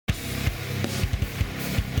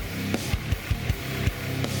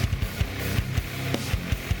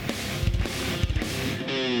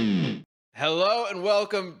Hello and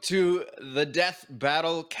welcome to the Death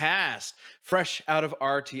Battle Cast, fresh out of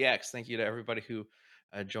RTX. Thank you to everybody who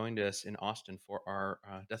joined us in Austin for our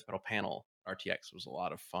Death Battle panel. RTX was a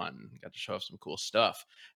lot of fun. Got to show off some cool stuff.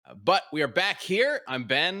 But we are back here. I'm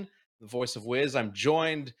Ben, the voice of Wiz. I'm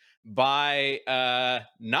joined by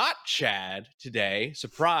not Chad today.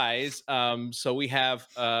 Surprise. So we have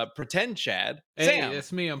pretend Chad. Hey, Sam.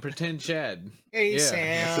 that's me. I'm pretend Chad. Hey, yeah,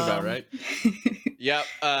 Sam. That's about right. Yep.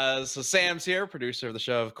 So Sam's here, producer of the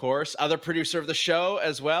show, of course. Other producer of the show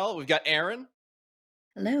as well. We've got Aaron.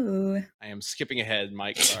 Hello. I am skipping ahead,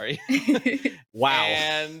 Mike. Sorry. Wow.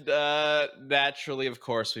 And naturally, of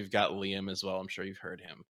course, we've got Liam as well. I'm sure you've heard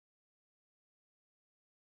him.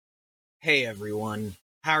 Hey, everyone.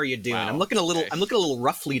 How are you doing? Wow. I'm looking a little. Okay. I'm looking a little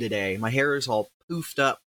roughly today. My hair is all poofed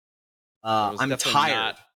up. That was I'm definitely tired.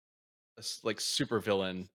 not a like super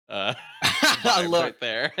villain. Look, Right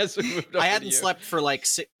there. As we moved I over hadn't to you. slept for like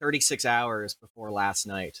 36 hours before last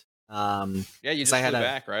night. Yeah, you just I flew had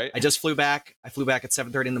back, right? I just flew back. I flew back at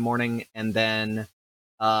 7:30 in the morning, and then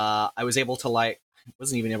I was able to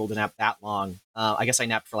wasn't even able to nap that long. I guess I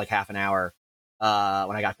napped for like half an hour when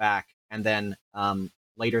I got back, and then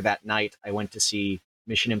later that night I went to see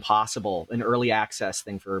Mission Impossible, an early access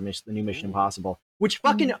thing for the new Mission Impossible, which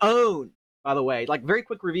fucking own, by the way. Like, very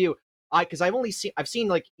quick review. Because I've seen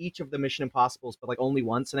like each of the Mission Impossibles, but like only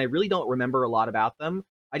once, and I really don't remember a lot about them.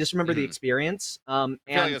 I just remember the experience. I feel like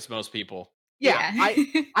And that's most people. yeah,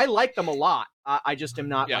 I like them a lot. I just am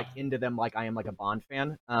not Yeah. like into them like I am like a Bond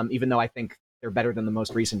fan. Even though I think they're better than the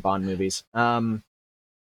most recent Bond movies. I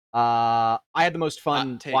had the most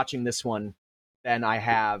fun watching this one than I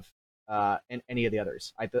have in any of the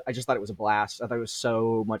others. I just thought it was a blast. I thought it was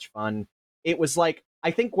so much fun. It was like,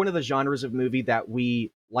 I think one of the genres of movie that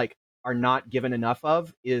we like are not given enough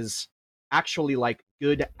of is actually like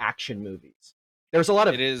good action movies. There's a lot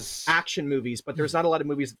of action movies, but there's not a lot of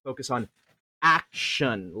movies that focus on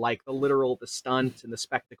action, like the stunt and the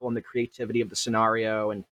spectacle and the creativity of the scenario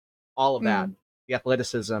and all of that. The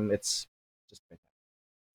athleticism, it's just fantastic.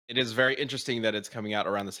 It is very interesting that it's coming out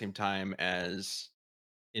around the same time as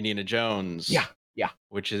Indiana Jones. Yeah.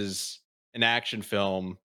 Which is an action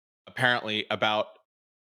film, apparently about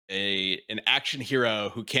an action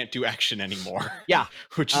hero who can't do action anymore. Yeah.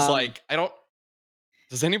 Which is like,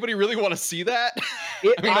 does anybody really want to see that?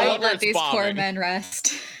 I won't let these poor men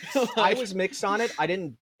rest. I was mixed on it. I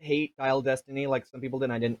didn't hate Dial of Destiny like some people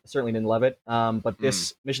did. I certainly didn't love it. But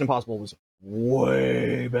this Mission Impossible was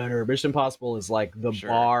way better. Mission Impossible is like the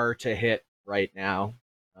bar to hit right now.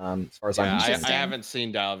 As far as I'm concerned. I haven't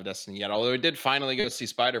seen Dial of Destiny yet, although I did finally go see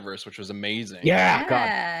Spider-Verse, which was amazing. Yeah. God.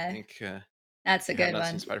 I think, that's a good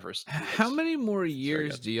one. Spider-Verse. How many more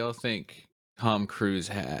years do y'all think Tom Cruise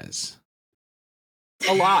has?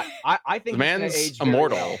 A lot. I think the man's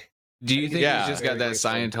immortal. Well. Do you think he's just got that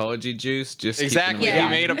Scientology juice? Just exactly.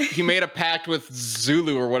 He made a pact with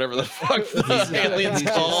Zulu or whatever the fuck the aliens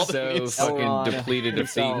called. So fucking depleted of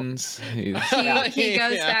thetans. He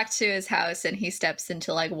goes back to his house and he steps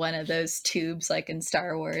into like one of those tubes, like in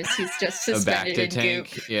Star Wars. He's just suspended in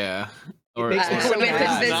goop. Yeah. Or with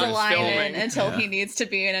Invisalign until he needs to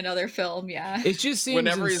be in another film. Yeah. It just seems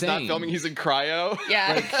whenever insane. He's not filming, he's in cryo.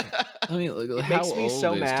 Yeah. I mean, how old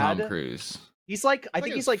is Tom Cruise? He's like, I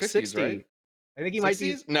think he's like 50s, 60. Right? I think he 60s? Might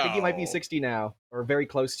be. No. I think he might be 60 now, or very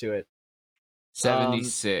close to it.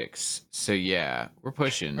 76. So yeah, we're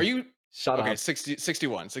pushing. Are you? Shut up.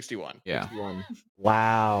 61. Yeah. 61.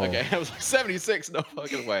 Wow. Okay, I was like 76. No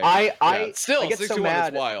fucking way. Still get 61 so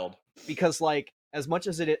mad is wild because like as much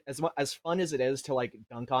as as fun as it is to like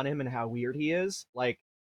dunk on him and how weird he is, like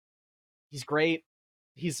he's great.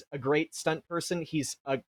 He's a great stunt person. He's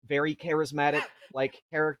a very charismatic like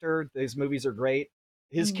character. His movies are great.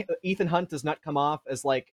 His Ethan Hunt does not come off as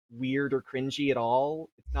like weird or cringy at all.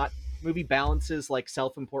 It's not. Movie balances like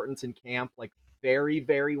self-importance and camp like very,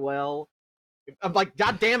 very well. I'm like,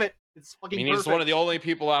 God damn it! It's fucking. I mean, he's one of the only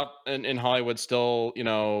people out in Hollywood still,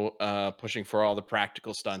 pushing for all the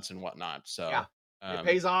practical stunts and whatnot. So yeah, it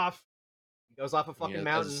pays off. He goes off a fucking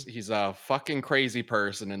mountain. He's a fucking crazy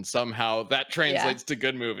person, and somehow that translates to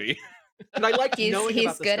good movie. And I like he's about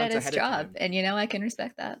the good at his ahead job, and I can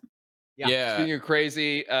respect that. Yeah. Speaking of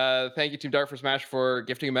crazy, thank you Team Dark for Smash for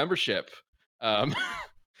gifting a membership. You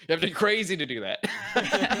have to be crazy to do that.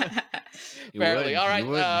 Apparently. All right.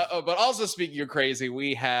 But also speaking of crazy,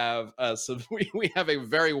 we have we have a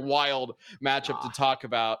very wild matchup to talk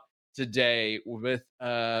about today with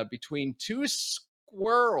between two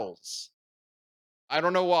squirrels. I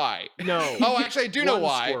don't know why. No. Oh, actually, I do know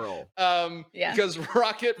why. Squirrel. Because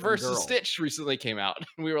Rocket versus Stitch recently came out.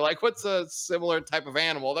 And we were like, what's a similar type of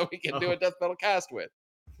animal that we can do a Death Battle cast with?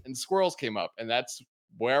 and squirrels came up, and that's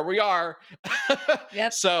where we are.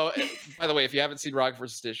 Yep. So, by the way, if you haven't seen Rock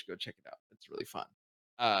vs. Dish, go check it out. It's really fun.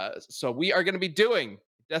 So we are going to be doing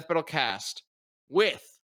Death Battle Cast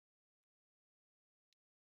with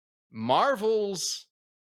Marvel's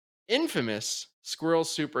infamous squirrel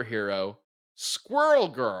superhero, Squirrel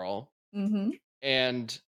Girl, Mm-hmm.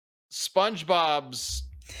 and SpongeBob's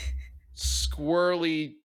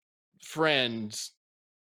squirrely friend,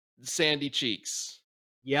 Sandy Cheeks.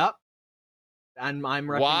 Yep. And I'm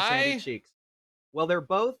repping Sandy Why? Cheeks. Well, they're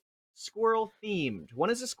both squirrel themed. One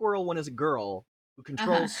is a squirrel, one is a girl who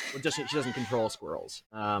controls. Well, she doesn't control squirrels.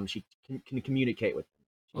 She can communicate with them.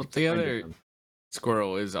 Well, the other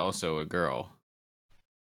squirrel is also a girl.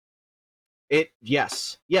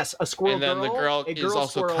 Yes, a squirrel. And then girl, the girl a is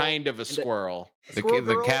also squirrel, kind of a squirrel.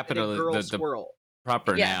 The capital, the squirrel.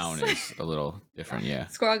 proper Yes. noun is a little different. Yeah.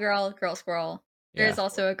 Squirrel girl, girl squirrel. There Yeah. is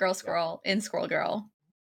also a girl squirrel in Squirrel Girl.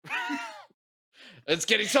 It's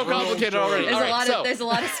getting so complicated already. There's a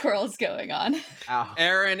lot of squirrels going on.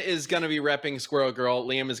 Aaron is going to be repping Squirrel Girl.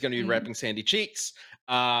 Liam is going to be repping Sandy Cheeks.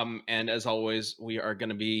 And as always, we are going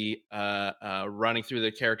to be running through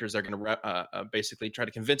the characters. They're going to basically try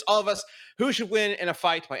to convince all of us who should win in a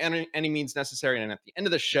fight by any means necessary. And at the end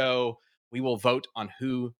of the show, we will vote on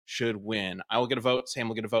who should win. I will get a vote, Sam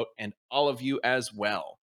will get a vote, and all of you as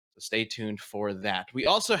well. So stay tuned for that. We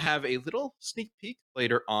also have a little sneak peek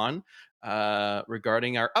later on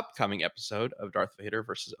regarding our upcoming episode of Darth Vader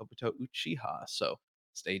versus Obito Uchiha. So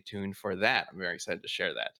stay tuned for that. I'm very excited to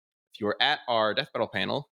share that. If you were at our Death Battle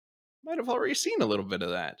panel, you might have already seen a little bit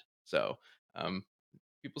of that. So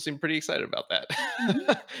people seem pretty excited about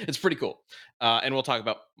that. It's pretty cool. And we'll talk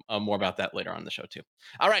about more about that later on in the show too.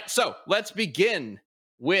 All right, so let's begin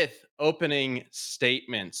with opening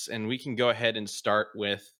statements. And we can go ahead and start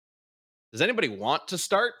with, does anybody want to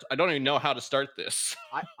start? I don't even know how to start this.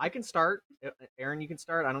 I can start. Aaron, you can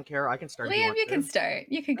start. I don't care. I can start. Liam, you can start.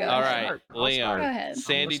 You can go. All ahead. right, Liam. Go ahead.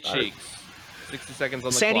 Sandy Cheeks. 60 seconds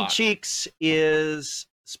on the Sandy clock. Cheeks is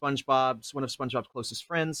one of SpongeBob's closest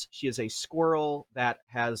friends. She is a squirrel that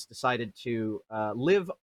has decided to live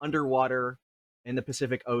underwater in the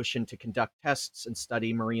Pacific Ocean to conduct tests and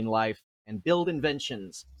study marine life and build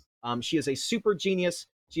inventions. She is a super genius.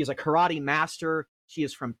 She is a karate master. She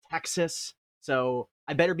is from Texas. So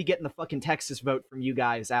I better be getting the fucking Texas vote from you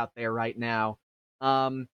guys out there right now.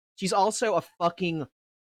 She's also a fucking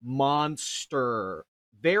monster.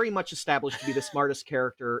 Very much established to be the smartest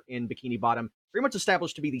character in Bikini Bottom. Very much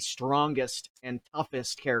established to be the strongest and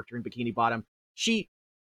toughest character in Bikini Bottom. She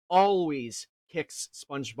always kicks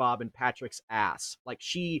SpongeBob and Patrick's ass. Like,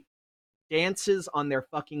 she dances on their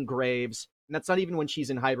fucking graves. And that's not even when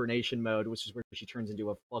she's in hibernation mode, which is where she turns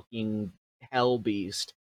into a fucking hell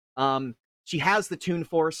beast. She has the Toon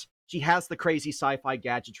Force. She has the crazy sci-fi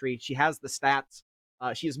gadgetry. She has the stats.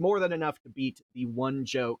 She is more than enough to beat the one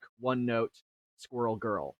joke, one note Squirrel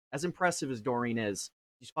Girl. As impressive as Doreen is,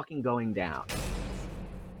 she's fucking going down.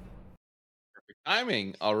 Perfect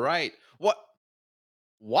timing. All right.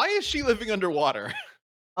 Why is she living underwater?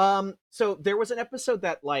 So there was an episode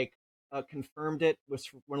that confirmed it. Was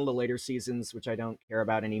one of the later seasons, which I don't care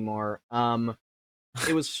about anymore.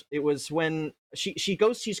 It was when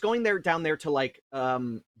she's going down there to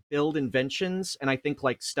build inventions and I think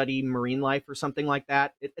study marine life or something like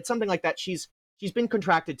that. It's something like that. She's been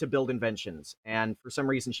contracted to build inventions, and for some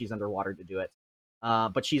reason she's underwater to do it.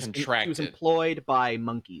 But she was employed by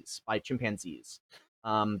chimpanzees,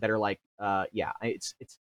 that are it's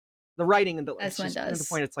the writing and the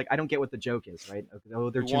point. It's I don't get what the joke is, right? Oh,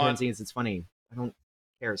 they're chimpanzees. It's funny. I don't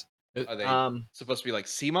cares. Are they supposed to be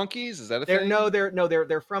sea monkeys? Is that a thing?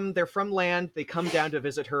 They're from land. They come down to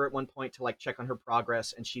visit her at one point to check on her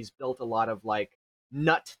progress, and she's built a lot of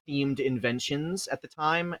nut themed inventions at the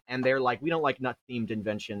time, and they're we don't like nut themed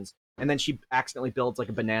inventions. And then she accidentally builds a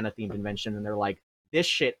banana themed invention, and they're this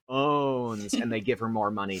shit owns, and they give her more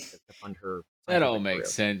money to fund her. That all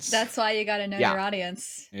makes sense. That's why you got to know your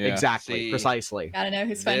audience. Yeah. Exactly. Precisely. Got to know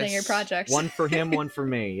who's funding your project. One for him, one for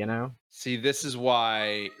me, See, this is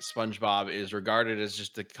why SpongeBob is regarded as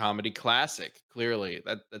just a comedy classic. Clearly,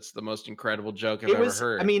 that's the most incredible joke I've ever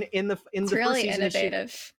heard. I mean, in the really first season,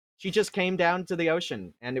 innovative. She just came down to the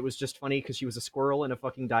ocean, and it was just funny because she was a squirrel in a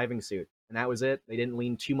fucking diving suit, and that was it. They didn't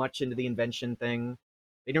lean too much into the invention thing.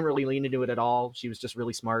 They didn't really lean into it at all. She was just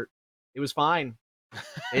really smart. It was fine.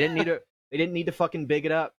 They didn't need to. They didn't need to fucking big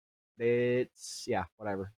it up. It's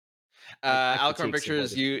whatever. Alcorn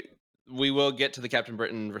Pictures, we will get to the Captain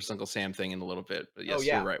Britain versus Uncle Sam thing in a little bit, but yes,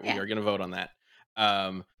 you're right. We are going to vote on that.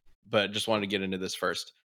 But just wanted to get into this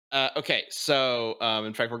first. Okay, so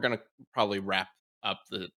in fact, we're going to probably wrap up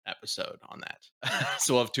the episode on that.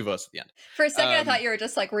 So we'll have 2 votes at the end. For a second, I thought you were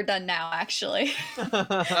just like, we're done now, actually.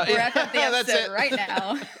 Wrap up the episode right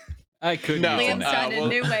now. I couldn't. Liam's found a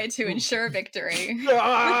new way to ensure victory.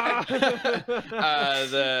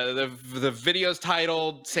 The video's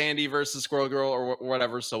titled Sandy versus Squirrel Girl or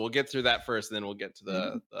whatever, so we'll get through that first, and then we'll get to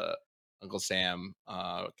the Uncle Sam,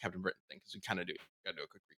 Captain Britain thing, because we kind of gotta do a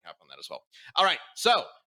quick recap on that as well. All right, so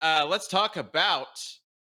let's talk about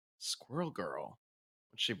Squirrel Girl.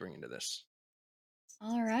 What's she bringing to this?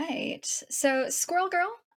 All right. So Squirrel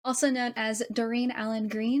Girl, also known as Doreen Allen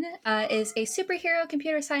Green, is a superhero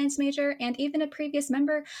computer science major and even a previous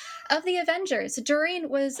member of the Avengers. Doreen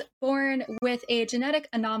was born with a genetic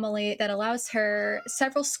anomaly that allows her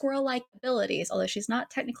several squirrel-like abilities, although she's not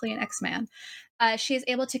technically an X-Man. She is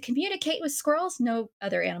able to communicate with squirrels, no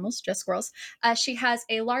other animals, just squirrels. She has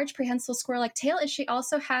a large prehensile squirrel-like tail, and she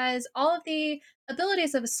also has all of the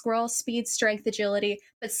abilities of a squirrel: speed, strength, agility,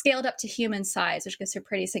 but scaled up to human size, which gives her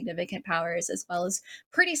pretty significant powers, as well as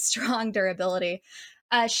pretty strong durability.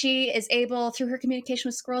 She is able, through her communication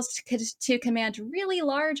with squirrels, to command really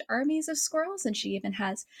large armies of squirrels, and she even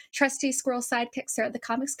has trusty squirrel sidekicks throughout the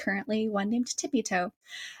comics, currently one named Tippy Toe.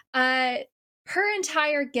 Her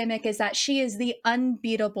entire gimmick is that she is the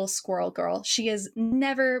unbeatable Squirrel Girl. She has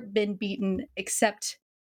never been beaten except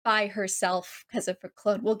by herself because of her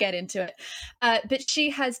clone. We'll get into it. But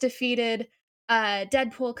she has defeated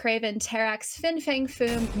Deadpool, Kraven, Terrax, Fin Fang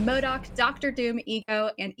Foom, MODOK, Doctor Doom,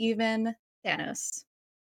 Ego, and even Thanos.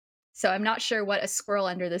 So I'm not sure what a squirrel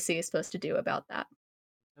under the sea is supposed to do about that.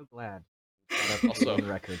 So glad. Also,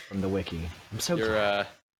 record from the wiki. I'm so glad.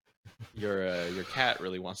 Your cat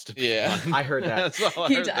really wants to be. Yeah, I heard that.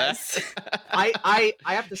 He does. I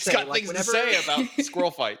have to say, he's got like, things to say about squirrel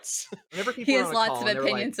fights. Whenever people he has lots of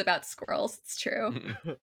opinions about squirrels. It's true.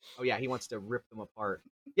 Oh yeah, he wants to rip them apart.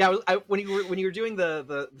 Yeah, when you were doing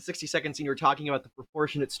the 60 seconds and you were talking about the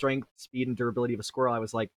proportionate strength, speed, and durability of a squirrel, I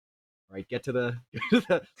was like, all right, get to the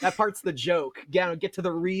that part's the joke. Get to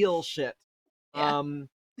the real shit. Yeah.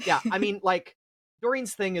 Yeah, I mean, like,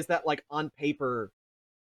 Doreen's thing is that, like, on paper,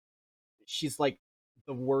 she's like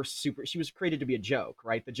the worst super. She was created to be a joke,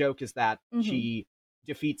 right? The joke is that she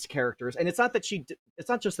defeats characters, and it's not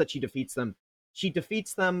just that she defeats them. She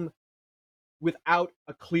defeats them without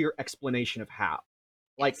a clear explanation of how.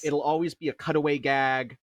 Like, it'll always be a cutaway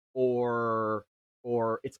gag, or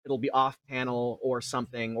it'll be off panel or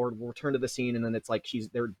something, or we'll return to the scene and then it's like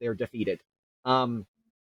they're defeated.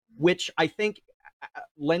 Which I think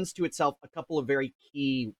lends to itself a couple of very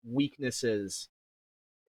key weaknesses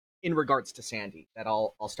in regards to Sandy that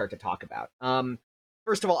I'll start to talk about.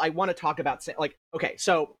 First of all, I want to talk about, like, okay,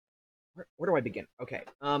 so where do I begin? Okay,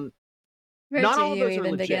 not all of those are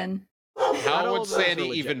legit. Begin? How would Sandy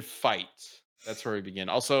even fight? That's where we begin.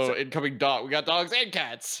 Also, incoming dog. We got dogs and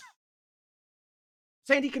cats.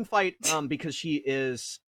 Sandy can fight because she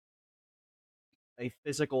is a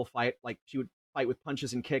physical fight. Like, she would fight with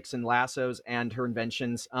punches and kicks and lassos and her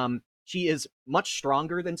inventions. She is much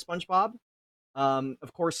stronger than SpongeBob.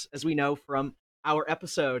 Of course, as we know from our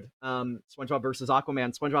episode, SpongeBob versus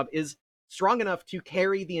Aquaman, SpongeBob is strong enough to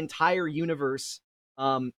carry the entire universe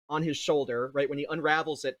on his shoulder, right? When he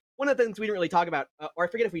unravels it. One of the things we didn't really talk about, or I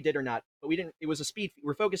forget if we did or not, but we didn't. It was a speed feed.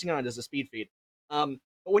 We're focusing on it as a speed feed. But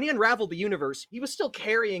when he unraveled the universe, he was still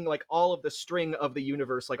carrying, like, all of the string of the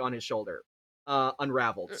universe, like, on his shoulder,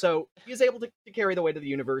 unraveled. So he is able to carry the weight of the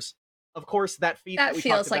universe. Of course, that feat that we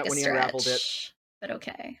talked about when he unraveled it. But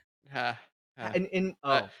okay. I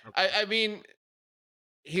mean,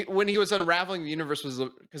 when he was unraveling the universe, was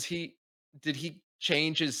because did he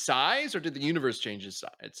change his size, or did the universe change its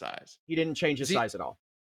size? He didn't change his size at all.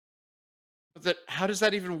 But how does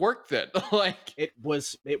that even work then? Like, it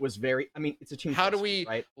was very. I mean, it's a toon. How do we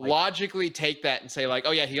logically take that and say, like,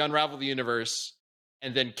 oh yeah, he unraveled the universe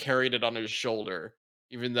and then carried it on his shoulder,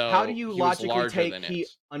 even though how do you logically take he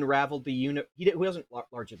unraveled the unit? He wasn't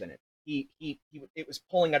larger than it. It was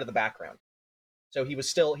pulling out of the background. So he was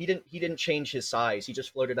still he didn't change his size. He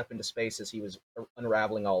just floated up into space as he was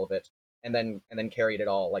unraveling all of it, and then carried it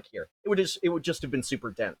all, like, here. It would just have been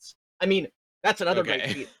super dense. I mean, that's another great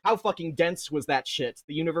feat. How fucking dense was that shit?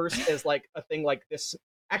 The universe is like a thing like this.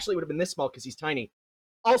 Actually, it would have been this small because he's tiny.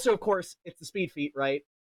 Also, of course, it's the speed feat, right?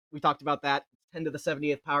 We talked about that. 10 to the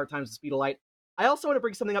 78th power times the speed of light. I also want to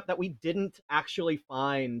bring something up that we didn't actually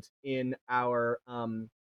find in our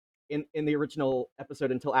in the original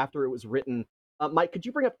episode until after it was written. Mike, could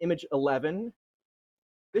you bring up image 11?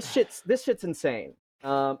 This shit's insane.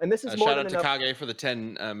 And this is more shout than out enough... to Kage for the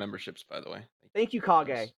 10 memberships, by the way. Thank you,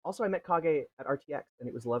 Kage. Also, I met Kage at RTX, and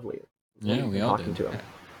it was lovely. Yeah, we all talking did.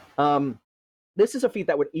 to him. This is a feat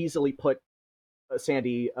that would easily put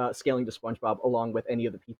Sandy scaling to SpongeBob, along with any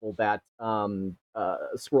of the people that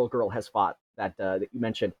Squirrel Girl has fought that you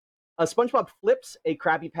mentioned. SpongeBob flips a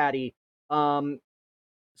Krabby Patty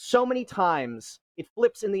so many times. It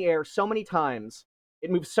flips in the air so many times.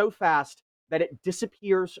 It moves so fast that it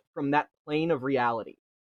disappears from that plane of reality.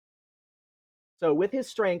 So with his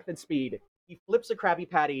strength and speed, he flips a Krabby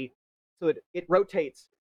Patty so that it rotates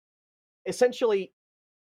essentially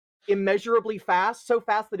immeasurably fast, so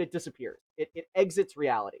fast that it disappears. It exits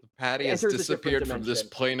reality. Patty has disappeared from this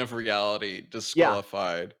plane of reality,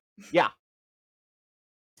 disqualified. Yeah.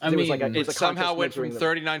 I mean, it somehow went from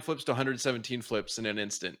 39 flips to 117 flips in an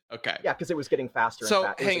instant. Okay. Yeah, because it was getting faster. So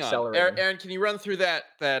and hang on, Aaron, can you run through the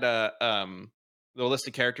list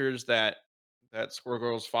of characters that Squirrel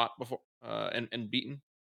Girl's fought before and beaten?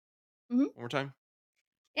 Mm-hmm. One more time.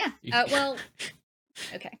 Yeah. Well.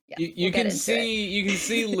 Okay. Yeah. You can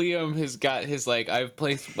see Liam has got his I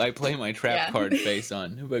play my trap card face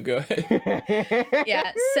on. But go ahead.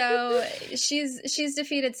 Yeah. So she's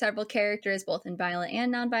defeated several characters, both in violent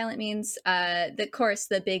and non-violent means. Of course,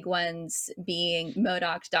 the big ones being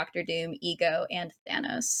MODOK, Doctor Doom, Ego, and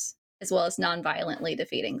Thanos, as well as non-violently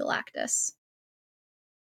defeating Galactus.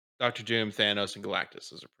 Doctor Doom, Thanos, and Galactus.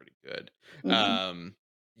 Those are pretty good. Mm-hmm.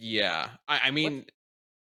 Yeah. I mean,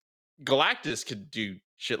 Galactus could do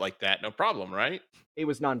shit like that, no problem, right? It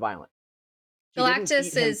was non-violent.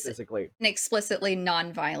 Galactus is an explicitly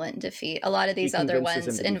non-violent defeat. A lot of these other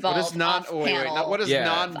ones involve what does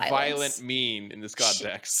non-violent mean in this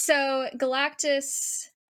context? So Galactus,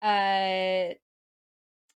 so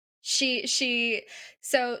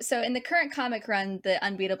in the current comic run, the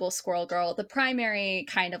Unbeatable Squirrel Girl, the primary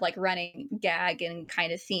kind of running gag and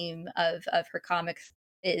kind of theme of her comic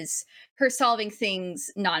is her solving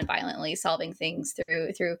things non-violently, solving things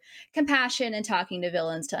through compassion and talking to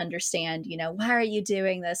villains to understand, why are you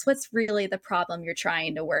doing this? What's really the problem you're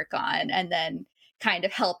trying to work on? And then kind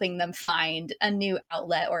of helping them find a new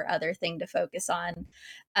outlet or other thing to focus on.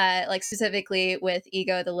 Specifically with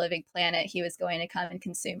Ego, the living planet, he was going to come and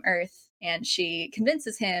consume Earth. And she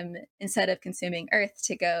convinces him, instead of consuming Earth,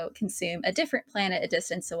 to go consume a different planet a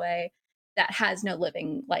distance away that has no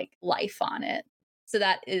living life on it. So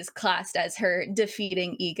that is classed as her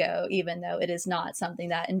defeating Ego, even though it is not something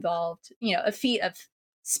that involved, a feat of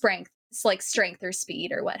strength, strength or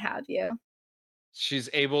speed or what have you. She's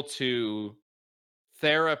able to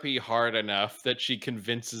therapy hard enough that she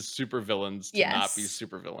convinces supervillains to not be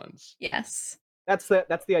supervillains. Yes. That's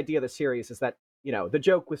the idea of the series, is that, the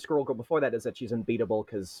joke with Squirrel Girl before that is that she's unbeatable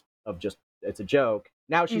because of it's a joke.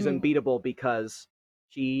 Now she's unbeatable because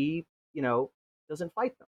she, doesn't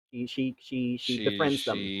fight them. She befriends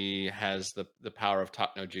them. She has the power of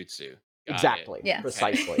Talk no Jutsu. Exactly. Yeah.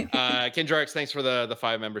 Precisely. Kendrix, thanks for the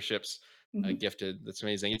 5 memberships gifted. That's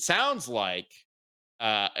amazing. It sounds like,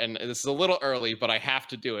 and this is a little early, but I have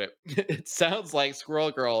to do it. It sounds like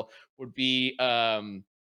Squirrel Girl would be would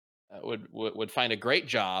find a great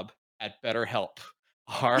job at BetterHelp,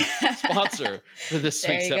 our sponsor for this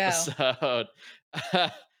week's episode.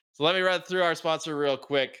 So let me run through our sponsor real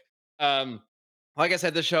quick. Like I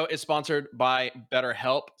said, this show is sponsored by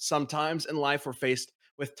BetterHelp. Sometimes in life, we're faced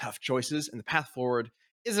with tough choices, and the path forward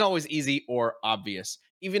isn't always easy or obvious.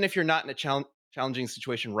 Even if you're not in a challenging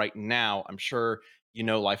situation right now, I'm sure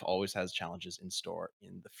life always has challenges in store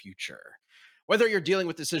in the future. Whether you're dealing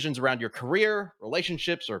with decisions around your career,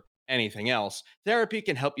 relationships, or anything else, therapy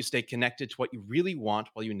can help you stay connected to what you really want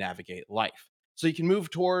while you navigate life, so you can move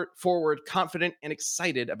forward confident and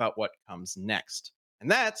excited about what comes next. And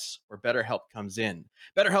that's where BetterHelp comes in.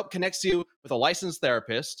 BetterHelp connects you with a licensed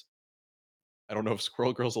therapist. I don't know if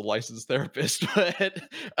Squirrel Girl's a licensed therapist, but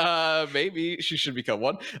maybe she should become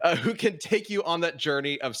one, who can take you on that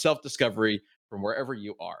journey of self-discovery from wherever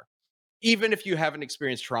you are. Even if you haven't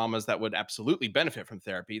experienced traumas that would absolutely benefit from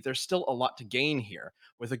therapy, there's still a lot to gain here.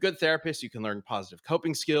 With a good therapist, you can learn positive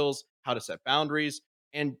coping skills, how to set boundaries,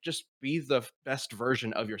 and just be the best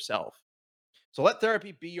version of yourself. So let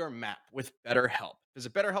therapy be your map with BetterHelp.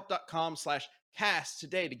 Visit BetterHelp.com/cast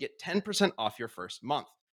today to get 10% off your first month.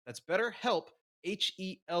 That's BetterHelp,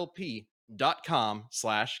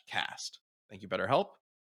 HELP.com/cast. Thank you, BetterHelp.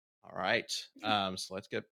 All right. So let's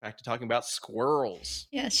get back to talking about squirrels.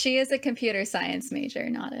 Yeah, she is a computer science major,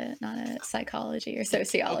 not a psychology or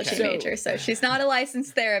sociology major. So she's not a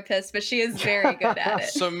licensed therapist, but she is very good at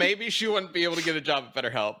it. So maybe she wouldn't be able to get a job at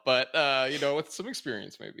BetterHelp, but with some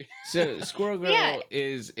experience, maybe. So Squirrel Girl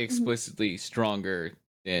is explicitly stronger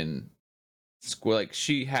than Squirrel.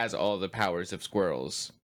 She has all the powers of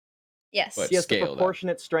squirrels. Yes. She has the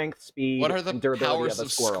proportionate strength, speed, and durability powers of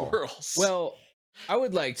a squirrel. Squirrels? Well, I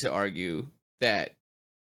would like to argue that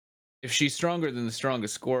if she's stronger than the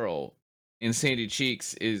strongest squirrel, and Sandy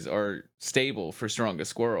Cheeks are stable for strongest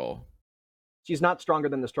squirrel. She's not stronger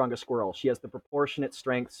than the strongest squirrel. She has the proportionate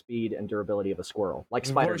strength, speed, and durability of a squirrel, like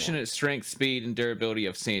Spider-Man. Proportionate strength, speed, and durability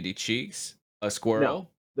of Sandy Cheeks, a squirrel. No,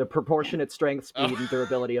 the proportionate strength, speed, and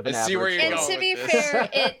durability of an I see where average you're And squirrel. going to be with this. fair,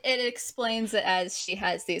 it explains it as she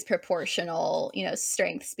has these proportional,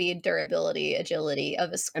 strength, speed, durability, agility of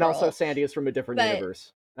a And squirrel. also, Sandy is from a different But-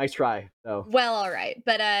 universe. Nice try, though. Well, all right,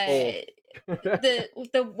 but Oh.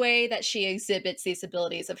 the way that she exhibits these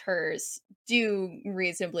abilities of hers do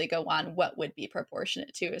reasonably go on what would be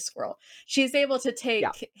proportionate to a squirrel. She's able to take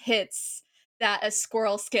hits that a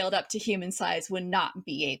squirrel scaled up to human size would not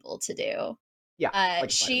be able to do. Yeah, like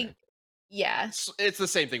Spider-Man. It's the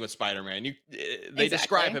same thing with Spider-Man. They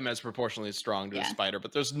describe Exactly. him as proportionally strong to a Yeah. spider,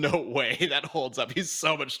 but there's no way that holds up. He's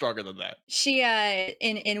so much stronger than that. She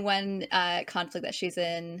in one conflict that she's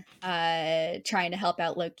in, trying to help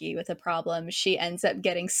out Loki with a problem, she ends up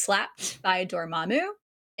getting slapped by Dormammu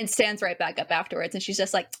and stands right back up afterwards, and she's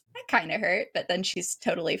just like, that kind of hurt, but then she's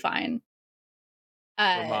totally fine.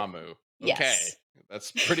 Dormammu. Okay. Yes.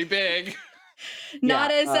 That's pretty big.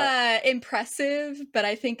 Not as impressive, but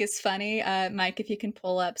I think is funny. Mike, if you can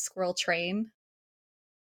pull up Squirrel Train.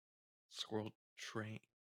 Squirrel Train.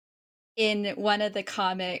 In one of the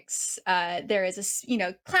comics, there is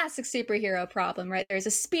a classic superhero problem, right? There's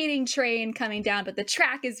a speeding train coming down, but the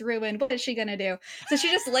track is ruined. What is she gonna do? So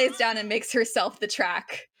she just lays down and makes herself the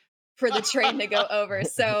track for the train to go over.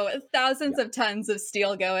 So thousands of tons of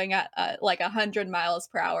steel going at like 100 miles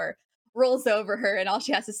per hour rolls over her, and all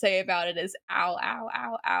she has to say about it is "ow, ow,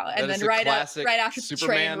 ow, ow," and That is then a right classic after the train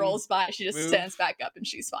Superman rolls by, she just move. stands back up and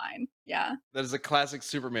she's fine. Yeah, That is a classic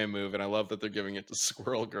Superman move, and I love that they're giving it to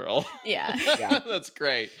Squirrel Girl. yeah. That's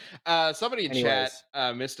great. Somebody in chat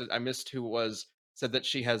missed it. I missed who was said that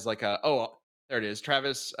she has like there it is.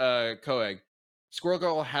 Travis Coeg. Squirrel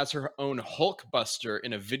Girl has her own Hulk Buster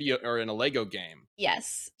in a video or in a Lego game.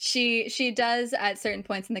 Yes, she does at certain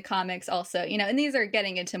points in the comics also, and these are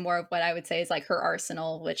getting into more of what I would say is like her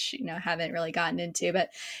arsenal, which, haven't really gotten into, but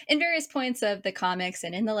in various points of the comics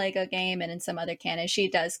and in the Lego game and in some other canon, she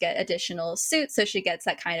does get additional suits. So she gets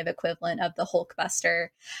that kind of equivalent of the Hulk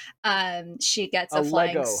Buster. She gets a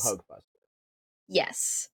flying Lego Hulk Buster.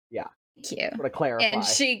 Yes. Yeah. Thank you. To clarify. And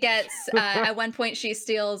she gets, at one point she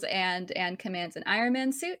steals and commands an Iron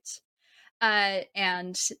Man suit.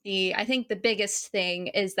 And I think the biggest thing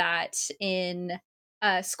is that in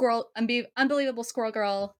Unbelievable Squirrel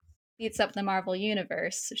Girl beats up the Marvel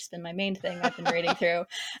Universe, which has been my main thing I've been reading through.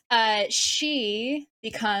 She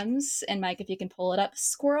becomes, and Mike, if you can pull it up,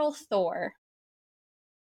 Squirrel Thor.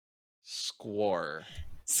 Squirrel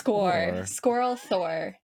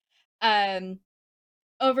Thor.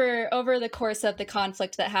 Over the course of the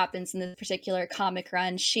conflict that happens in this particular comic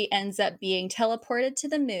run, she ends up being teleported to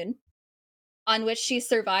the moon, on which she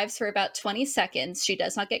survives for about 20 seconds. She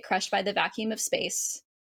does not get crushed by the vacuum of space.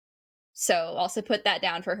 So also put that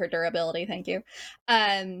down for her durability, thank you.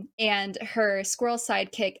 And her squirrel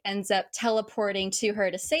sidekick ends up teleporting to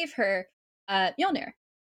her to save her, Mjolnir.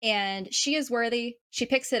 And she is worthy, she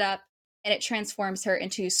picks it up, and it transforms her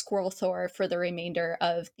into Squirrel Thor for the remainder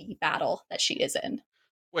of the battle that she is in.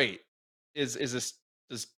 Wait,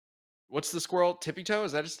 what's the squirrel? Tippy Toe?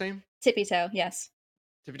 Is that his name? Tippy Toe, yes.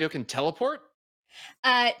 Tippy Toe can teleport?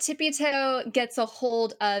 Tippy Toe gets a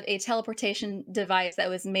hold of a teleportation device that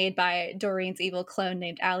was made by Doreen's evil clone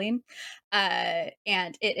named Aline.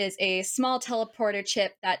 And it is a small teleporter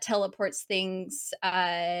chip that teleports things.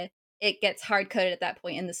 It gets hard-coded at that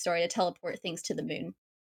point in the story to teleport things to the moon.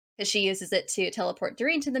 Because she uses it to teleport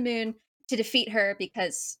Doreen to the moon to defeat her,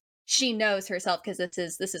 because she knows herself, because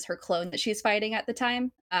this is her clone that she's fighting at the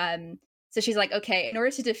time. So she's like, okay, in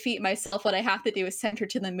order to defeat myself, what I have to do is send her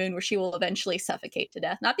to the moon, where she will eventually suffocate to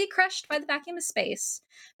death. Not be crushed by the vacuum of space,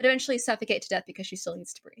 but eventually suffocate to death because she still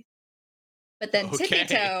needs to breathe. But then Tippy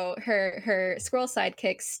Toe, her squirrel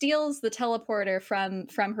sidekick, steals the teleporter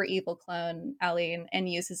from her evil clone, Aline, and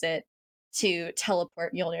uses it to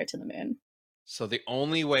teleport Mjolnir to the moon. So the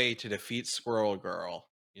only way to defeat Squirrel Girl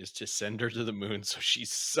is to send her to the moon so she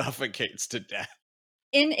suffocates to death.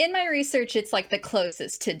 In my research, it's like the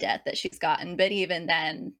closest to death that she's gotten, but even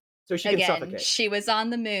then, so she can suffocate. She was on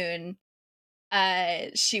the moon.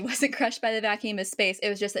 She wasn't crushed by the vacuum of space. It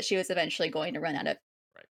was just that she was eventually going to run out of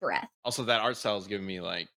breath. Also, that art style is giving me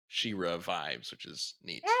like She-Ra vibes, which is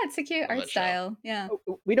neat. Yeah, it's a cute art style. Yeah.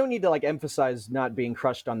 We don't need to like emphasize not being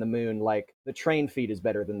crushed on the moon. Like the train feat is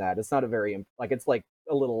better than that. It's not a very it's like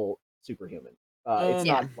a little superhuman. It's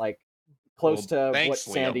not like close to what thanks,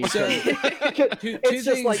 Sandy Liam. could. Two It's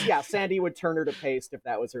just things- like, yeah, Sandy would turn her to paste if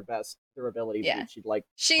that was her best durability. Yeah. She'd like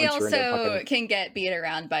She punch her into also fucking- can get beat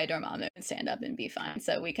around by Dormammu and stand up and be fine.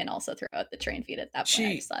 So we can also throw out the train feet at that point.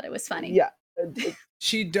 I just thought it was funny. Yeah.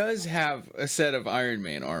 She does have a set of Iron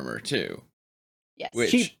Man armor too, Yes.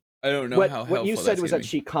 which I don't know how helpful what you said that's was gonna that be.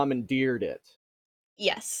 she commandeered it.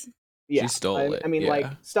 Yes. Yeah, stole it, I mean, yeah. like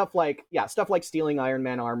stuff like stealing Iron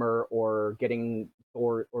Man armor or getting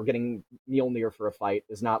Thor or getting Mjolnir for a fight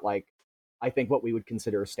is not like, I think, what we would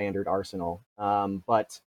consider a standard arsenal.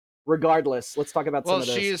 But regardless, let's talk about some Well, of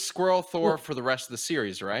those. she is Squirrel Thor for the rest of the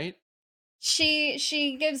series, right?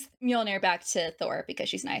 She gives Mjolnir back to Thor because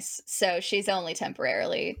she's nice. So she's only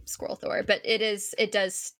temporarily Squirrel Thor, but it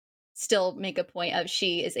does still make a point of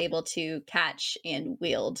she is able to catch and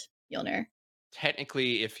wield Mjolnir.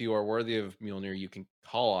 Technically, if you are worthy of Mjolnir, you can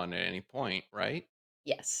call on it at any point, right?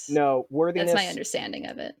 Yes. No, worthiness. That's my understanding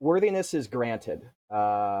of it. Worthiness is granted.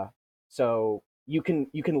 So you can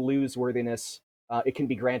lose worthiness. It can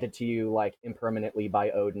be granted to you like impermanently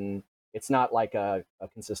by Odin. It's not like a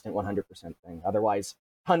consistent 100% thing. Otherwise,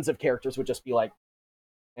 tons of characters would just be like,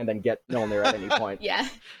 and then get Mjolnir at any point. Yeah.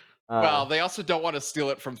 Well, they also don't want to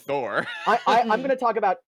steal it from Thor. I'm going to talk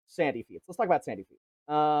about Sandy feats. Let's talk about Sandy feats.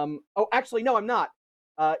 Oh, actually, no, I'm not.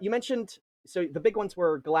 You mentioned, so the big ones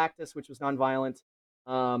were Galactus, which was nonviolent.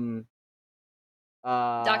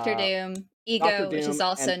 Doctor Doom, Ego, Dr. which is Doom,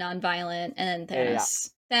 also and- nonviolent, and Yeah, yeah.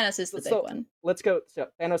 Thanos. Thanos is the So- big one. Let's go. So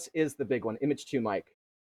Thanos is the big one. Image 2, Mike.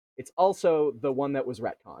 It's also the one that was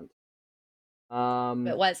retconned.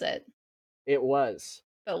 But was it? It was.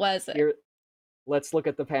 But was it? Here, let's look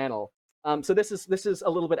at the panel. So this is a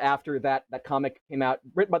little bit after that comic came out,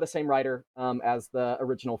 written by the same writer as the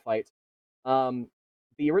original fight.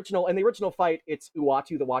 The original fight, it's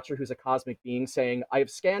Uatu the Watcher, who's a cosmic being, saying, "I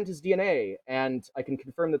have scanned his DNA, and I can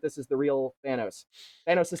confirm that this is the real Thanos."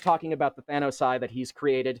 Thanos is talking about the Thanos eye that he's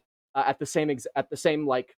created at the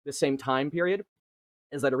same time period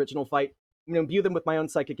as that original fight. You know, imbue them with my own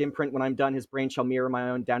psychic imprint. When I'm done, his brain shall mirror my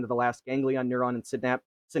own down to the last ganglion, neuron, and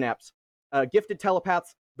synapse. Gifted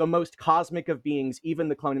telepaths, the most cosmic of beings, even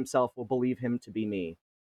the clone himself will believe him to be me.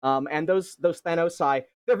 And those Thanosai,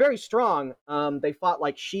 they're very strong. They fought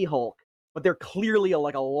like She-Hulk, but they're clearly a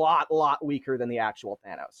lot weaker than the actual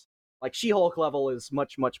Thanos. Like She-Hulk level is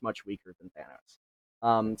much weaker than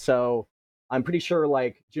Thanos. So I'm pretty sure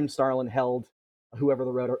like Jim Starlin held whoever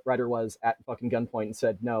the writer was at fucking gunpoint and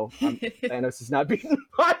said, "No, Thanos is not beaten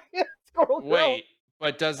by Squirrel Girl." Wait,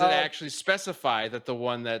 but does it actually specify that the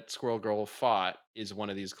one that Squirrel Girl fought is one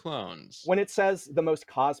of these clones? When it says the most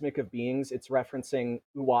cosmic of beings, it's referencing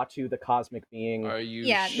Uatu, the cosmic being. Are you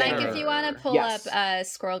Yeah, sure? Mike, if you want to pull Yes. up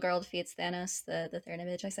Squirrel Girl defeats Thanos, the third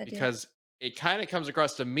image I said to you. Because it kind of comes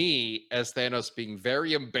across to me as Thanos being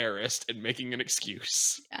very embarrassed and making an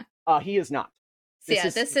excuse. He is not. So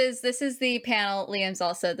This this is the panel. Liam's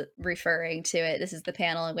also referring to it. This is the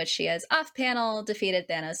panel in which she has off panel defeated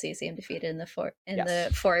Thanos. So you see him defeated in the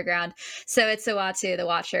foreground. So it's Uatu, the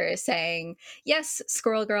Watcher, is saying, "Yes,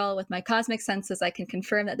 Squirrel Girl, with my cosmic senses, I can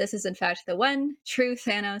confirm that this is in fact the one true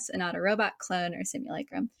Thanos and not a robot clone or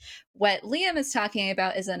simulacrum." What Liam is talking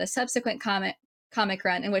about is in a subsequent comic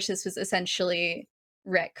run in which this was essentially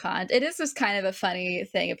retconned. It is just kind of a funny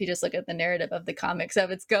thing if you just look at the narrative of the comics of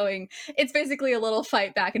it's basically a little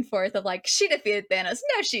fight back and forth of like, she defeated Thanos,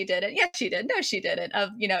 no she didn't, yes she did, no she didn't, of,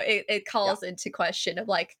 you know, it calls into question of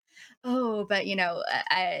like, oh, but you know,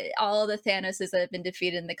 all the Thanoses that have been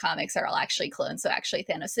defeated in the comics are all actually clones, so actually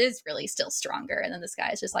Thanos is really still stronger. And then this guy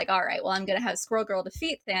is just like, all right, well, I'm gonna have Squirrel Girl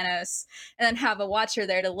defeat Thanos and then have a Watcher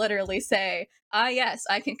there to literally say, ah, yes,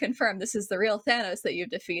 I can confirm this is the real Thanos that you've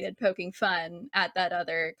defeated, poking fun at that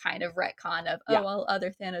other kind of retcon of, oh, well, other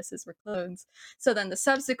Thanoses were clones. So then the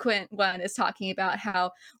subsequent one is talking about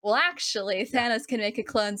how, well, actually, Thanos can make a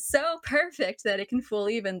clone so perfect that it can fool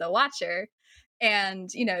even the Watcher. And,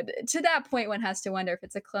 you know, to that point, one has to wonder if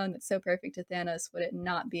it's a clone that's so perfect to Thanos, would it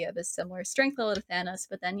not be of a similar strength level to Thanos?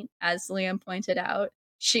 But then, as Liam pointed out,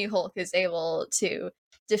 She-Hulk is able to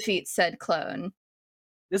defeat said clone.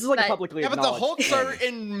 This is like a publicly but the acknowledged Hulks are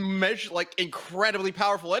incredibly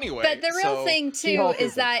powerful anyway. But the real thing, too, She-Hulk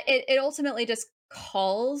is isn't. that it ultimately just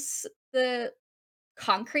calls the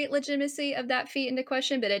concrete legitimacy of that feat into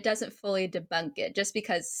question, but it doesn't fully debunk it, just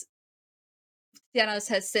because Thanos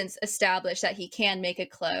has since established that he can make a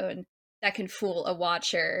clone that can fool a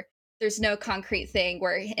Watcher. There's no concrete thing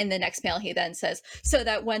where in the next panel he then says, so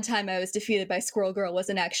that one time I was defeated by Squirrel Girl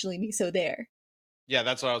wasn't actually me, so there. Yeah,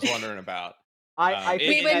 that's what I was wondering about.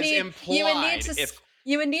 You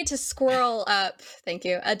would need to squirrel up, thank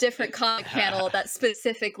you, a different comic panel that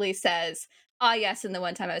specifically says, Ah, yes, and the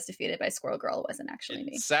one time I was defeated by Squirrel Girl wasn't actually It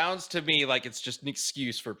me. sounds to me like it's just an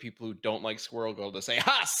excuse for people who don't like Squirrel Girl to say,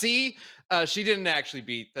 "Ha, see, she didn't actually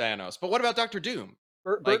beat Thanos." But what about Doctor Doom?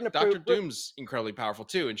 Burden Like of Doctor proof. Doom's incredibly powerful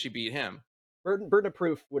too, and she beat him. Burden of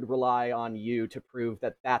proof would rely on you to prove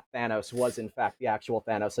that Thanos was in fact the actual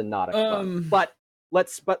Thanos and not a clone. But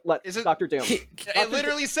let's Doctor Doom. It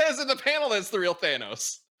literally says in the panel that's the real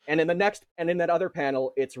Thanos. And in that other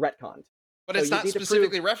panel, it's retconned. But it's not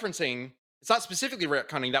specifically referencing. It's not specifically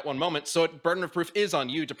retconning that one moment. So burden of proof is on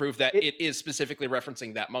you to prove that it is specifically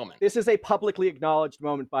referencing that moment. This is a publicly acknowledged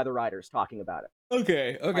moment by the writers talking about it.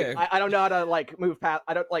 Okay. I don't know how to like move past.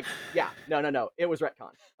 I don't like. Yeah. No. It was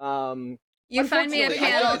retcon. You find me a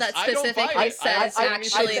panel that specifically says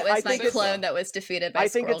actually it was my clone that was defeated by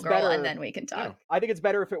Squirrel Girl, and then we can talk. Yeah. I think it's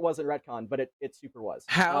better if it wasn't retcon, but it super was.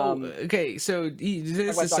 How? Okay, so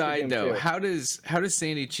this aside though, how does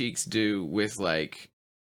Sandy Cheeks do with like?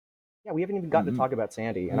 Yeah, we haven't even gotten to talk about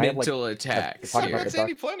Sandy. And mental attacks. You heard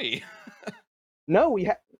Sandy plenty. No,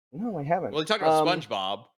 I haven't. Well, you talked about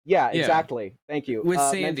SpongeBob. Yeah, exactly. Thank you. With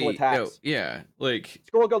Sandy, mental attacks. Like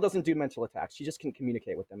Squirrel Girl doesn't do mental attacks. She just can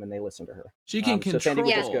communicate with them, and they listen to her. She can control. So Sandy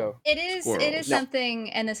would just go. It is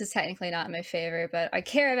something, and this is technically not my favorite, but I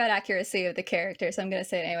care about accuracy of the character, so I'm going to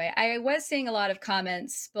say it anyway. I was seeing a lot of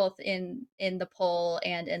comments, both in the poll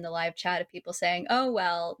and in the live chat, of people saying, "Oh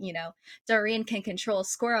well, Doreen can control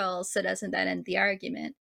squirrels, so doesn't that end the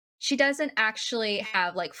argument?" She doesn't actually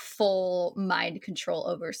have like full mind control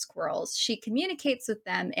over squirrels. She communicates with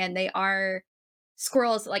them, and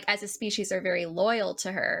squirrels, like as a species, are very loyal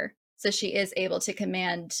to her. So she is able to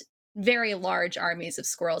command very large armies of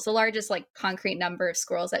squirrels. The largest like concrete number of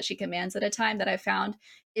squirrels that she commands at a time that I found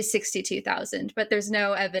is 62,000, but there's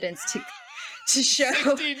no evidence to show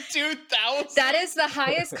 62,000. That is the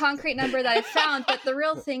highest concrete number that I found. But the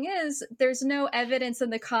real thing is, there's no evidence in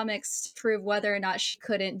the comics to prove whether or not she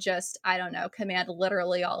couldn't just, I don't know, command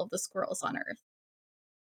literally all of the squirrels on Earth.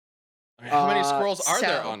 How many squirrels are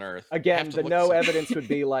there on Earth? Again, the no evidence would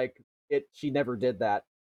be like she never did that.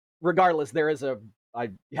 Regardless, there is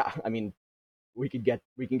we can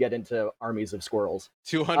get into armies of squirrels.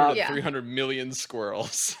 200 300 million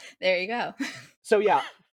squirrels. There you go. So yeah.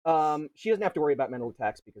 She doesn't have to worry about mental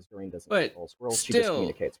attacks because Doreen doesn't control squirrels. She just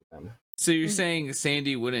communicates with them. So you're saying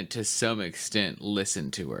Sandy wouldn't, to some extent, listen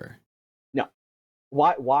to her? No.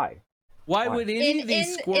 Why? Why would any of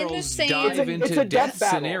these squirrels dive into death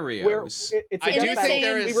scenarios? I do think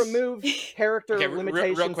there is. We remove character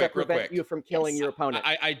limitations that prevent you from killing your opponent.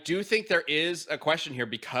 I do think there is a question here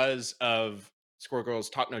because of Squirrel Girl's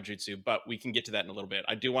talk no jutsu, but we can get to that in a little bit.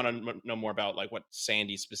 I do want to know more about like what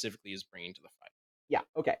Sandy specifically is bringing to the fight. Yeah.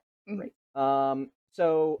 Okay. Great.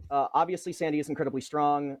 So obviously Sandy is incredibly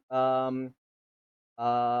strong. I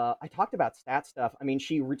talked about stat stuff. I mean,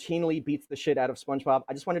 she routinely beats the shit out of SpongeBob.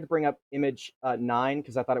 I just wanted to bring up image 9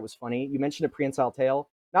 because I thought it was funny. You mentioned a prehensile tail.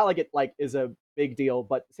 Not like it is a big deal,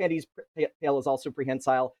 but Sandy's tail is also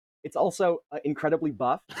prehensile. It's also incredibly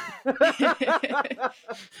buff.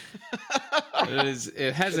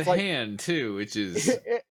 It has a hand too, which is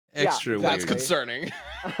extra weird. That's concerning.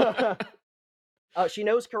 She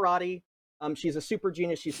knows karate. She's a super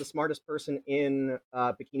genius. She's the smartest person in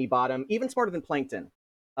Bikini Bottom, even smarter than Plankton.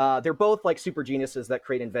 They're both like super geniuses that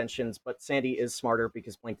create inventions, but Sandy is smarter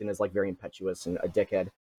because Plankton is like very impetuous and a dickhead.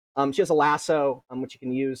 She has a lasso, which you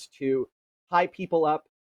can use to tie people up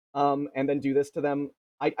and then do this to them.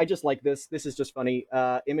 I just like this. This is just funny.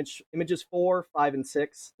 Images 4, 5, and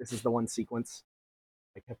 6. This is the one sequence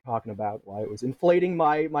I kept talking about why it was inflating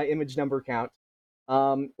my image number count.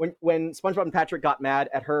 When SpongeBob and Patrick got mad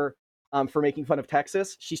at her for making fun of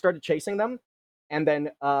Texas, she started chasing them, and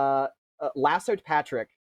then lassoed Patrick,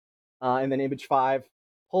 and then image 5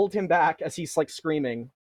 pulled him back as he's like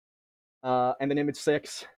screaming, and then image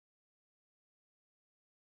 6,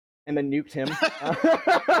 and then nuked him.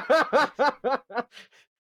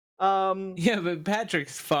 Yeah, but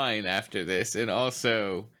Patrick's fine after this, and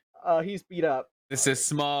also he's beat up. It's a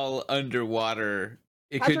small underwater.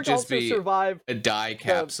 It Patrick could just be a dye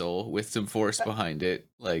capsule with some force behind it.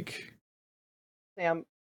 Like Sam,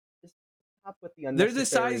 just stop with the they're the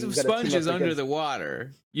size of sponges under the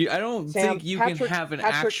water. I don't think you can have an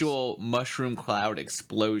actual mushroom cloud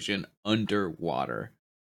explosion underwater.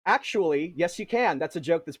 Actually, yes, you can. That's a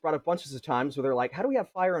joke that's brought up bunches of times where they're like, how do we have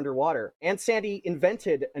fire underwater? And Sandy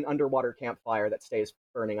invented an underwater campfire that stays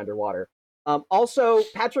burning underwater. Also,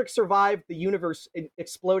 Patrick survived the universe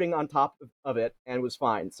exploding on top of it and was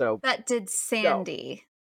fine. So that did Sandy.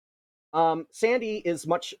 Sandy is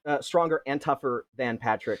much stronger and tougher than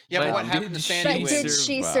Patrick. Yeah, but what happened to Sandy? But did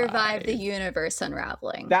she survive the universe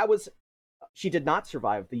unraveling? That was She did not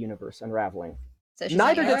survive the universe unraveling. So she's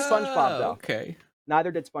Neither did SpongeBob, though. Okay.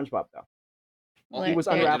 Neither did SpongeBob, though. Well, he was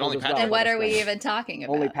unraveled as well. And what are we even talking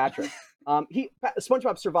about? Only Patrick.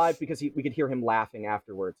 SpongeBob survived because we could hear him laughing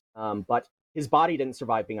afterwards. But his body didn't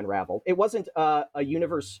survive being unraveled. It wasn't a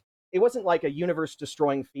universe. It wasn't like a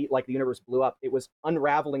universe-destroying feat, like the universe blew up. It was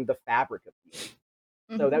unraveling the fabric of the universe.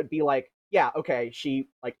 So that would be like, yeah, okay, she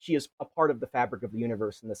is a part of the fabric of the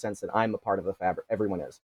universe in the sense that I'm a part of the fabric. Everyone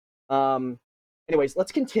is. Anyways,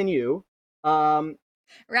 let's continue.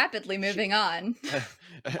 Rapidly moving on.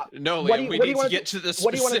 No, Liam, we need to get to the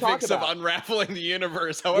specifics of unraveling the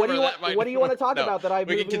universe. However, what do you want to talk about that I'm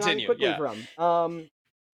moving on quickly from?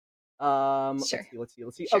 Sure. Let's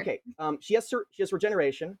see. Sure. Okay. She has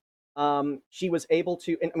regeneration. She was able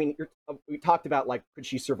to, and I mean, we talked about like, did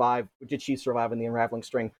she survive in the unraveling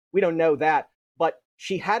string? We don't know that, but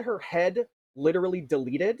she had her head literally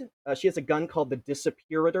deleted. She has a gun called the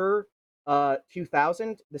Disappearator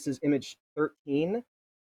 2000. This is image 13.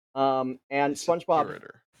 And SpongeBob.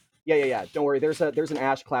 Yeah. Don't worry. There's an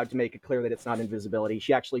ash cloud to make it clear that it's not invisibility.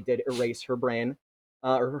 She actually did erase her brain,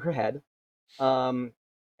 or her head. And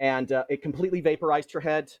it completely vaporized her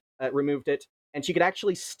head. Removed it. And she could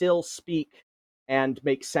actually still speak and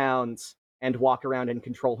make sounds and walk around and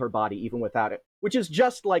control her body even without it, which is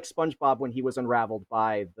just like SpongeBob when he was unraveled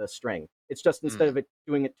by the string. It's just instead of it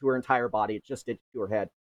doing it to her entire body, it just did it to her head.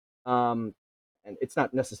 And it's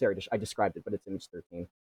not necessary I described it, but it's image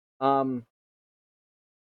 13.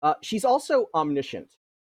 She's also omniscient.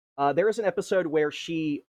 There is an episode where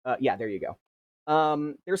she, there you go.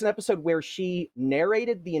 There's an episode where she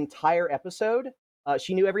narrated the entire episode.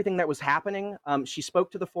 She knew everything that was happening. She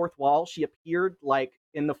spoke to the fourth wall. She appeared like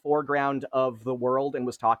in the foreground of the world and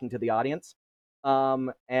was talking to the audience.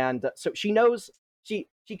 And so she knows, she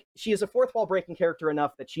is a fourth wall breaking character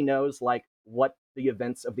enough that she knows like what the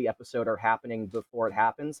events of the episode are happening before it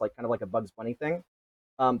happens, like kind of like a Bugs Bunny thing.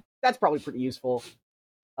 That's probably pretty useful.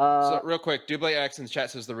 So real quick, Dublé X in the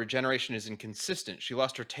chat says the regeneration is inconsistent. She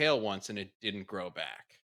lost her tail once and it didn't grow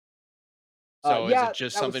back. So is it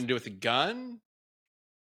just something to do with the gun?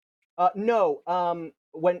 No.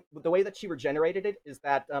 When the way that she regenerated it is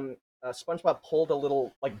that SpongeBob pulled a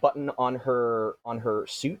little like button on her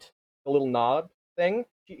suit, the little knob thing.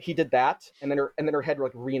 He did that, and then her head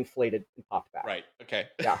like reinflated and popped back. Right. Okay.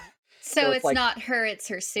 Yeah. So it's like, not her; it's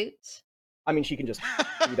her suit. I mean, she can just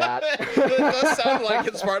do that. It does sound like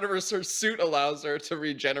it's part of her suit allows her to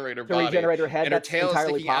regenerate her body. Regenerate her head, and her tail is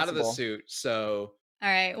sticking possible. out of the suit. So. All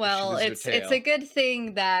right. Well, it's a good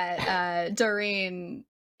thing that Doreen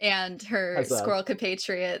and her squirrel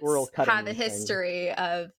compatriots have a history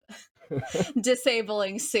of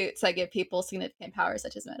disabling suits that give people significant powers,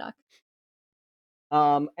 such as MODOK.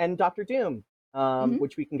 And Dr. Doom,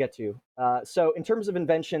 which we can get to. So in terms of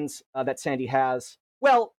inventions that Sandy has,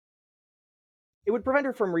 well, it would prevent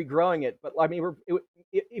her from regrowing it. But I mean,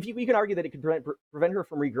 you can argue that it could prevent her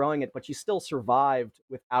from regrowing it, but she still survived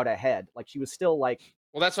without a head. Like she was still like.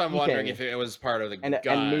 Well, that's why I'm wondering if it was part of the gun.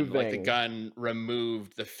 And like the gun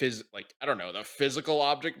removed the the physical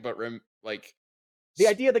object, but the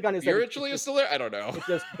idea of the gun is spiritually is still there. I don't know. It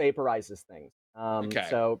just vaporizes things. Okay.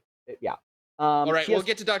 So yeah. All right, we'll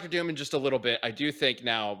get to Dr. Doom in just a little bit. I do think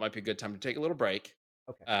now might be a good time to take a little break.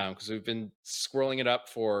 Okay. Because we've been squirreling it up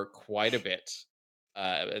for quite a bit,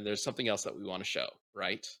 and there's something else that we want to show,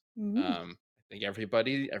 right? I think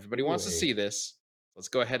everybody wants to see this. Let's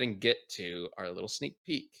go ahead and get to our little sneak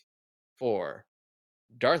peek for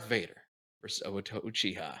Darth Vader versus Obito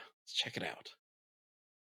Uchiha. Let's check it out.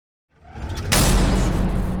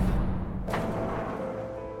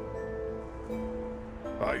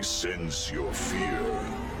 I sense your fear,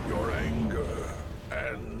 your anger,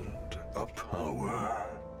 and a power.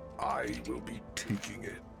 I will be taking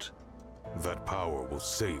it. That power will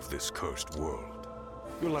save this cursed world.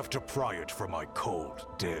 You'll have to pry it from my cold,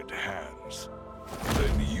 dead hands.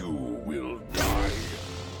 Then you will die.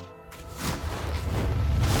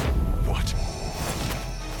 What?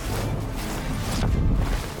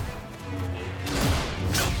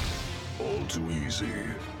 All too easy.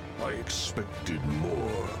 I expected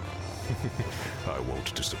more. I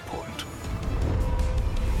won't disappoint.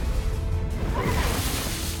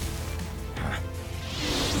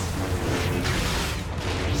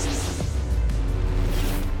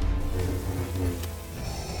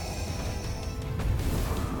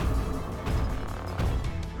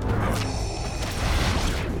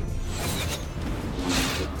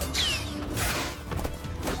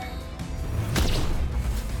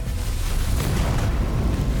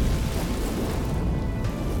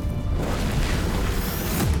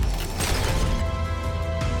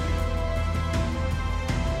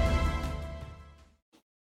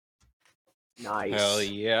 Nice. Hell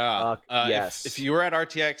yeah. Yes. If you were at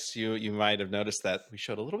RTX, you might have noticed that we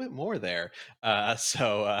showed a little bit more there.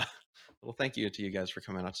 Well, thank you to you guys for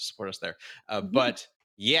coming out to support us there. But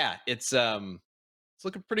yeah, it's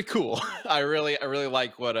looking pretty cool. I really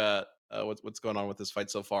like what's going on with this fight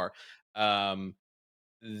so far.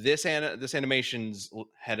 This animation's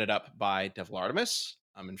headed up by Devil Artemis.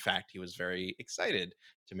 In fact, he was very excited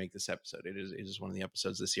to make this episode. It is one of the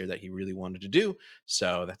episodes this year that he really wanted to do,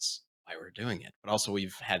 so that's why we're doing it. But also,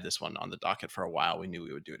 we've had this one on the docket for a while. We knew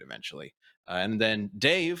we would do it eventually. And then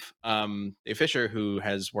Dave Fisher, who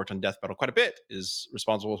has worked on Death Battle quite a bit, is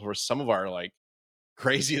responsible for some of our like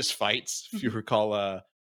craziest fights. If you recall,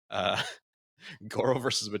 Goro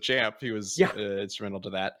versus Machamp, he was instrumental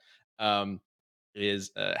to that.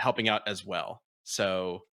 Is helping out as well.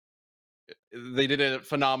 So they did a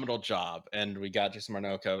phenomenal job, and we got Jason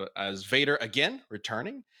Marnoka as Vader again,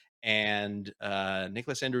 returning, and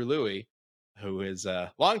Nicholas Andrew Louis, who is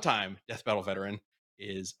a longtime Death Battle veteran,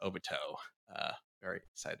 is Obito. Very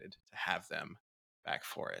excited to have them back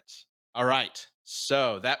for it. All right,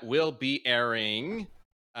 so that will be airing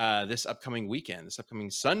this upcoming weekend, this upcoming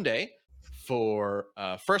Sunday, for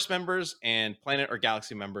First members and Planet or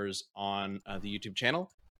Galaxy members on the YouTube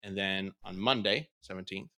channel, and then on Monday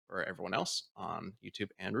 17th for everyone else on YouTube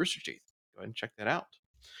and Rooster Teeth. Go ahead and check that out.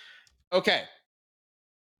 Okay,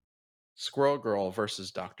 Squirrel Girl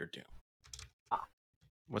versus Dr. Doom.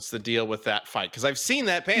 What's the deal with that fight? Because I've seen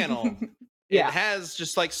that panel. It has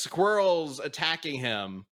just like squirrels attacking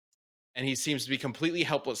him, and he seems to be completely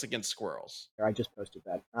helpless against squirrels. I just posted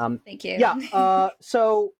that. Thank you. Yeah.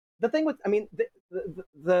 So the thing with, I mean,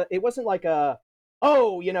 the it wasn't like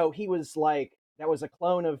he was like, that was a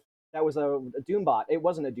clone of, that was a Doombot. It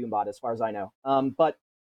wasn't a Doombot as far as I know. But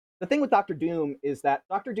the thing with Dr. Doom is that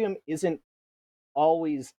Dr. Doom isn't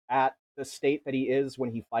always at the state that he is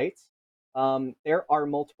when he fights. There are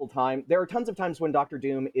tons of times when Dr.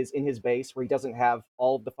 Doom is in his base where he doesn't have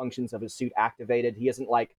all of the functions of his suit activated. He isn't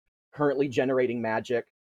like currently generating magic,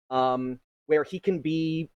 where he can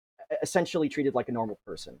be essentially treated like a normal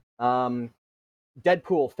person.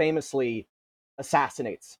 Deadpool famously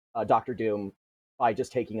assassinates Dr. Doom by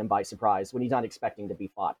just taking him by surprise when he's not expecting to be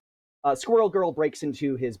fought. Squirrel Girl breaks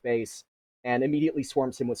into his base and immediately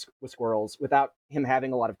swarms him with squirrels without him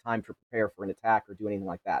having a lot of time to prepare for an attack or do anything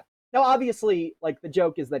like that. Now, obviously, like, the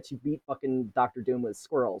joke is that you beat fucking Dr. Doom with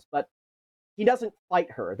squirrels, but he doesn't fight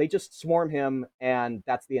her. They just swarm him, and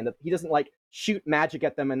that's the end of. He doesn't like shoot magic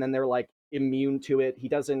at them, and then they're like immune to it. He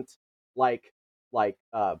doesn't like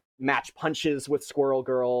match punches with Squirrel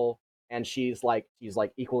Girl, and she's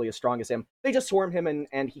equally as strong as him. They just swarm him,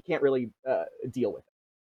 and he can't really deal with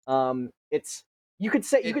it. You could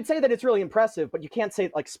say that it's really impressive, but you can't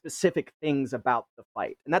say like specific things about the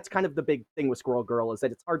fight. And that's kind of the big thing with Squirrel Girl, is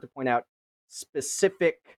that it's hard to point out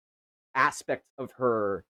specific aspects of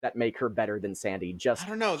her that make her better than Sandy. I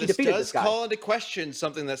don't know. This does call into question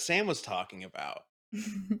something that Sam was talking about,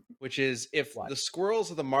 which is if the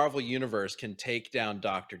squirrels of the Marvel Universe can take down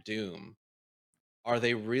Doctor Doom, are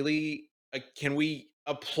they really? Can we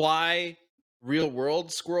apply real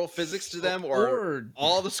world squirrel physics to them, or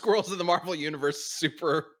all the squirrels in the Marvel Universe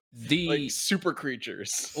super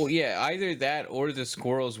creatures? Well, yeah, either that or the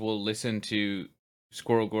squirrels will listen to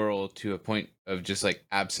Squirrel Girl to a point of just like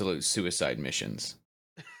absolute suicide missions.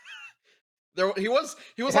 He was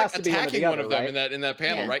like attacking one of them in that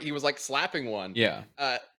panel, right? He was like slapping one. Yeah.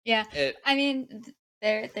 I mean,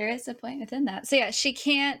 there is a point within that. So yeah, she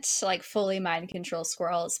can't like fully mind control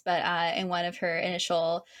squirrels, but in one of her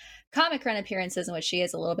initial comic run appearances, in which she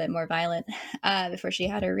is a little bit more violent before she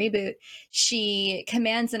had her reboot, she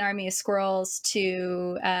commands an army of squirrels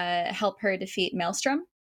to help her defeat Maelstrom.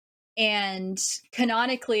 And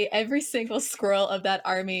canonically, every single squirrel of that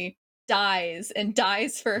army dies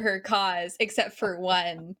for her cause, except for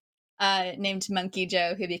one named Monkey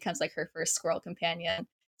Joe, who becomes like her first squirrel companion.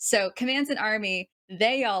 So commands an army,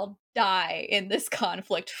 they all die in this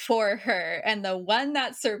conflict for her. And the one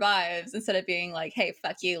that survives, instead of being like, hey,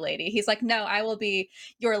 fuck you, lady, he's like, no, I will be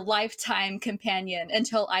your lifetime companion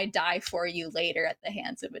until I die for you later at the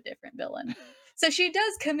hands of a different villain. So she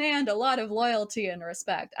does command a lot of loyalty and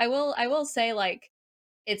respect. I will say, like,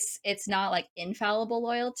 it's not like infallible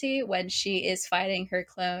loyalty when she is fighting her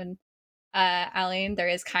clone Aline. There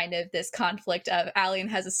is kind of this conflict of Aline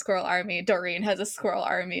has a squirrel army, Doreen has a squirrel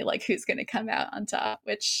army, like who's going to come out on top,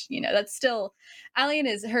 which, you know, that's still, Aline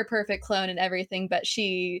is her perfect clone and everything, but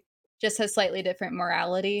she just has slightly different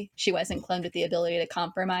morality. She wasn't cloned with the ability to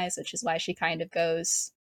compromise, which is why she kind of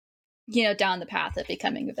goes, you know, down the path of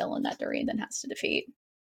becoming a villain that Doreen then has to defeat.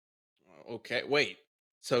 Okay, wait.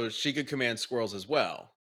 So she could command squirrels as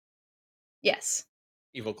well? Yes.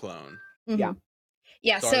 Evil clone. Mm-hmm. Yeah.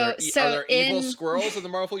 Yeah, so are there evil squirrels in the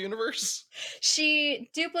Marvel universe? She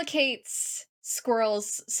duplicates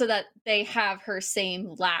squirrels so that they have her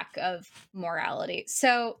same lack of morality.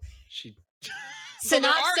 So so there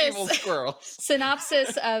are evil squirrels.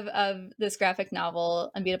 Synopsis of this graphic novel,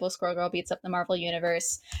 Unbeatable Squirrel Girl Beats Up the Marvel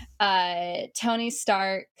Universe. Tony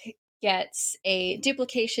Stark gets a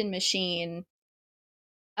duplication machine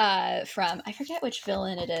from, I forget which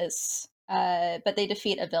villain it is. But they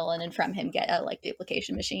defeat a villain and from him get a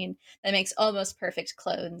duplication machine that makes almost perfect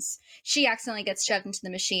clones. She accidentally gets shoved into the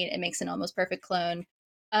machine and makes an almost perfect clone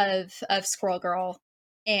of Squirrel Girl,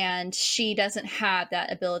 and she doesn't have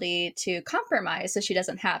that ability to compromise, so she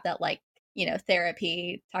doesn't have that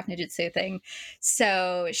therapy talk ninjutsu thing.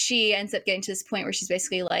 So she ends up getting to this point where she's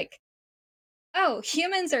basically like, oh,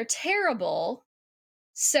 humans are terrible,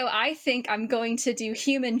 so I think I'm going to do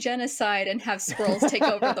human genocide and have squirrels take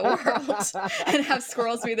over the world and have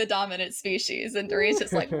squirrels be the dominant species. And Doreen's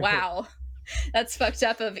just like, wow, that's fucked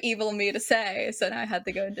up of evil me to say. So now I had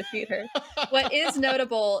to go and defeat her. What is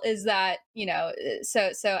notable is that,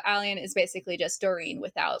 so Alien is basically just Doreen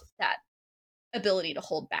without that ability to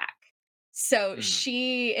hold back. So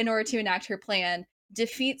she, in order to enact her plan,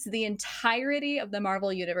 defeats the entirety of the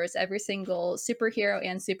Marvel universe, every single superhero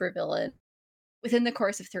and supervillain, within the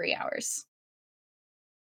course of 3 hours.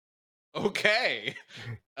 Okay.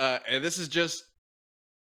 And this is just...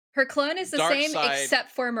 Her clone is the Dark same side. except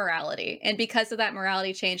for morality. And because of that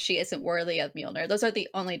morality change, she isn't worthy of Mjolnir. Those are the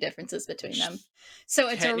only differences between them. So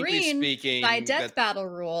a Doreen, by death battle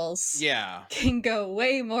rules, can go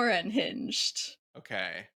way more unhinged.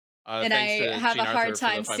 Okay. And I have a hard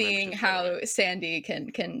time seeing how Sandy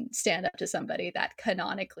can stand up to somebody that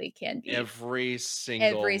canonically can be every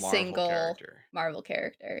single Marvel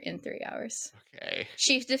character in 3 hours. Okay.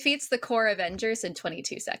 She defeats the core Avengers in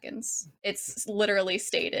 22 seconds. It's literally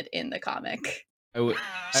stated in the comic.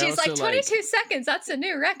 She's like, 22 seconds, that's a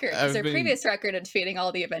new record. Because her previous record of defeating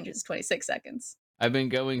all the Avengers is 26 seconds. I've been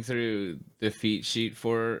going through the feat sheet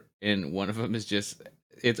for her, and one of them is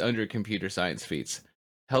it's under computer science feats.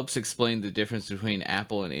 Helps explain the difference between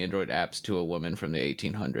Apple and Android apps to a woman from the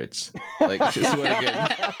 1800s. Like, just what a good,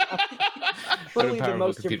 what a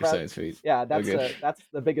powerful computer science feat. Yeah, that's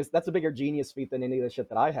a bigger genius feat than any of the shit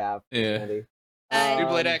that I have. Yeah.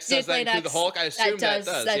 Blade X, does that include the Hulk? I assume that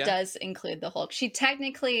does. That does include the Hulk. She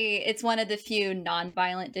technically, it's one of the few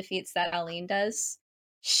non-violent defeats that Aline does.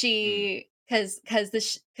 She, because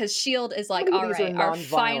Shield is like, all right, our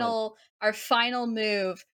final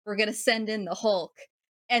move, we're gonna send in the Hulk.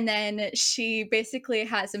 And then she basically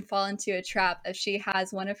has him fall into a trap if she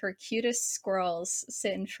has one of her cutest squirrels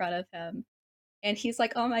sit in front of him. And he's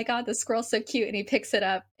like, oh my god, the squirrel's so cute. And he picks it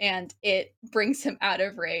up and it brings him out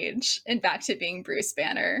of rage and back to being Bruce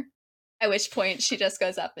Banner. At which point she just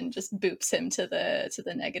goes up and just boops him to the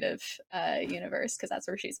negative universe, because that's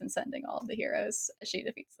where she's been sending all of the heroes as she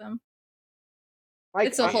defeats them.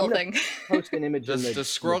 It's a whole thing. Post an image. Does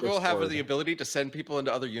Squirrel Girl have the ability to send people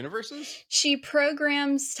into other universes? She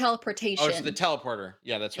programs teleportation. Oh, it's the teleporter.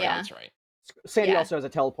 Yeah, that's right. Yeah. That's right. Sandy also has a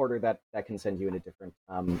teleporter that can send you into different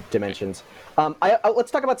dimensions.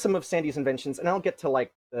 Let's talk about some of Sandy's inventions, and I'll get to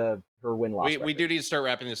her win-loss. We do need to start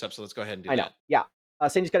wrapping this up, so let's go ahead and do that. I know. Yeah.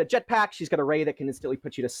 Sandy's got a jetpack. She's got a ray that can instantly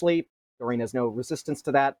put you to sleep. Doreen has no resistance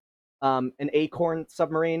to that. An acorn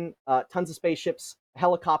submarine, tons of spaceships, a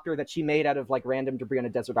helicopter that she made out of random debris on a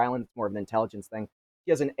desert island. It's more of an intelligence thing.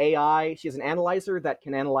 She has an AI. She has an analyzer that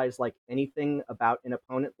can analyze anything about an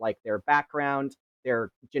opponent, like their background,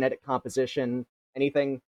 their genetic composition,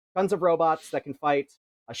 anything. Tons of robots that can fight.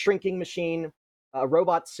 A shrinking machine, a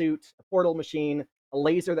robot suit, a portal machine, a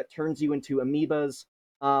laser that turns you into amoebas,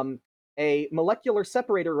 a molecular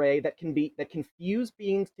separator ray that can fuse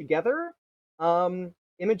beings together.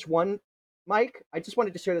 Image 1, Mike, I just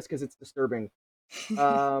wanted to share this because it's disturbing. It's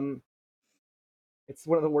one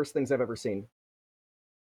of the worst things I've ever seen.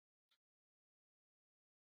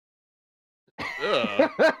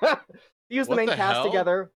 Fuse the main cast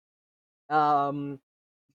together.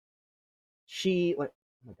 She, oh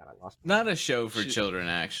my god, I lost. Not a show for children,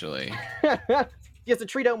 actually. She has a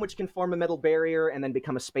tree dome which can form a metal barrier and then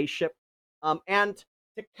become a spaceship. And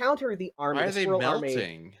to counter the army, why are they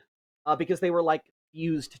melting? Because they were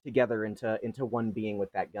fused together into one being with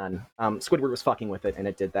that gun. Squidward was fucking with it, and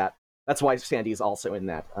it did that. That's why Sandy's also in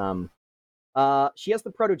that. She has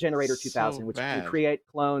the Proto Generator 2000, which can create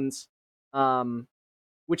clones,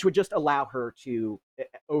 which would just allow her to,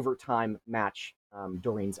 over time, match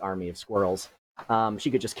Doreen's army of squirrels.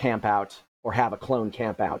 She could just camp out, or have a clone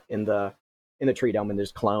camp out in the tree dome, and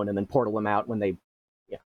just clone, and then portal them out when they.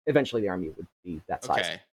 Yeah, eventually the army would be that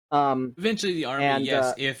size. Eventually, the army, And,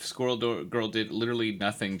 yes, if Girl did literally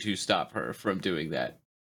nothing to stop her from doing that.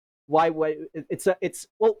 why would it's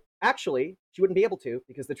well, actually, she wouldn't be able to,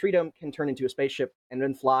 because the tree dome can turn into a spaceship and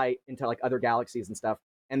then fly into like other galaxies and stuff,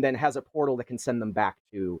 and then has a portal that can send them back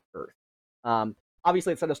to Earth. Um,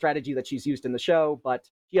 Obviously, it's not a strategy that she's used in the show, but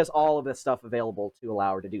she has all of this stuff available to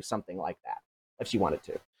allow her to do something like that if she wanted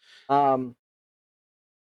to. And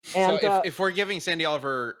so if we're giving Sandy all of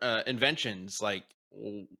her inventions, like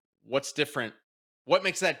what's different? What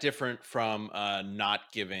makes that different from not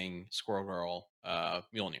giving Squirrel Girl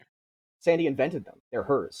Mjolnir? Sandy invented them; they're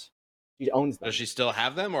hers. She owns them. Does she still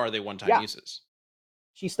have them, or are they one-time Yeah. uses?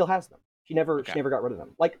 She still has them. She never got rid of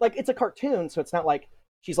them. Like it's a cartoon, so it's not like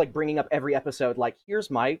she's like bringing up every episode like,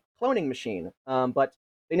 here's my cloning machine. But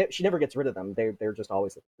she never gets rid of them. They're just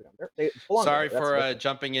always they belong. Sorry for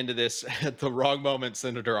jumping into this at the wrong moment,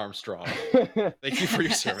 Senator Armstrong. Thank you for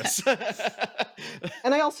your service.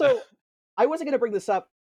 And I wasn't going to bring this up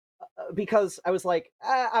because I was like,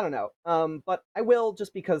 I don't know. But I will,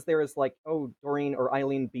 just because there is like, oh, Doreen or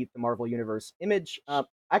Eileen beat the Marvel Universe image.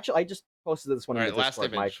 Actually, I just posted this one All in right, the last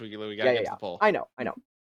Discord. image. We gotta get to the poll. I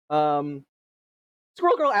know.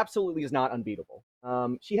 Squirrel Girl absolutely is not unbeatable.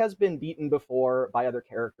 She has been beaten before by other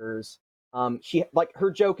characters. She like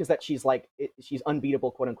her joke is that she's like she's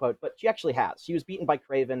unbeatable, quote unquote, but she actually has. She was beaten by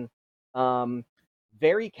Craven,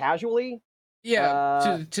 very casually.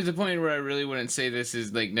 Yeah, to the point where I really wouldn't say this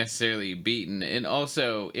is like necessarily beaten. And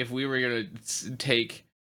also, if we were gonna take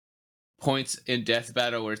points in Death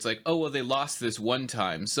Battle where it's like, oh well, they lost this one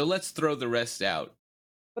time, so let's throw the rest out.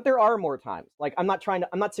 But there are more times. Like I'm not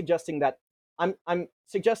suggesting that. I'm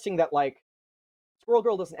suggesting that like Squirrel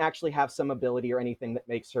Girl doesn't actually have some ability or anything that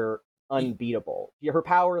makes her unbeatable. Her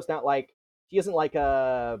power is not like she isn't like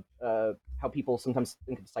how people sometimes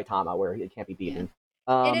think of Saitama, where he can't be beaten.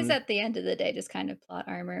 Yeah. It is at the end of the day just kind of plot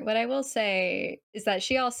armor. What I will say is that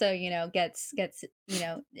she also, gets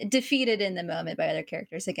defeated in the moment by other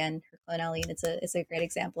characters. Again, her clone Eileen is a great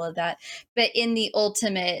example of that. But in the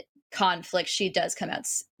ultimate conflict, she does come out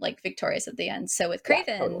like victorious at the end. So with Craven,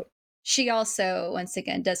 yeah, totally. She also, once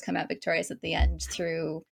again, does come out victorious at the end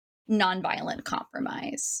through nonviolent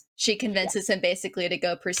compromise. She convinces him basically to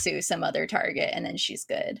go pursue some other target, and then she's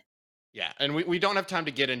good. Yeah, and we don't have time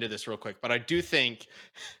to get into this real quick, but I do think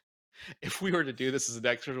if we were to do this as an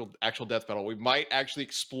actual death battle, we might actually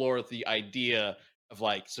explore the idea of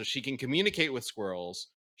like, so she can communicate with squirrels,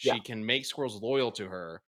 she can make squirrels loyal to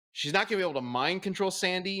her. She's not going to be able to mind control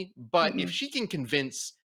Sandy, but if she can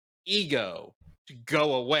convince Ego to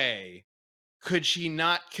go away, could she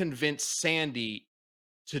not convince Sandy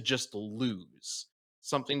to just lose?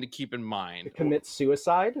 Something to keep in mind. To commit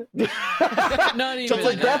suicide? Not even to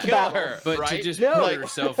like death kill battle, her, but right? to just No. put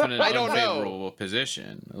herself in an I don't know. unfavorable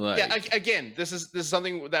position. Like, yeah, again, this is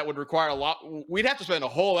something that would require a lot. We'd have to spend a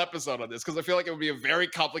whole episode on this because I feel like it would be a very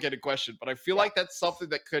complicated question. But I feel like that's something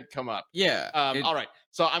that could come up. yeah. All right,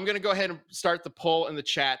 so I'm going to go ahead and start the poll in the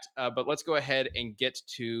chat. But let's go ahead and get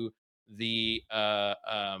to the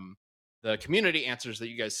community answers that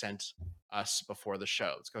you guys sent us before the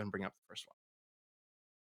show. Let's go ahead and bring up the first one.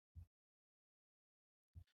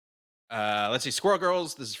 Let's see. Squirrel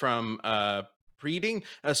Girls. This is from Breeding.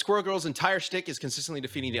 Squirrel Girl's entire shtick is consistently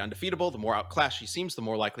defeating the undefeatable. The more outclassed she seems, the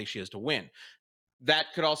more likely she is to win. That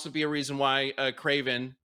could also be a reason why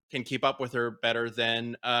Craven can keep up with her better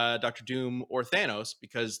than Dr. Doom or Thanos,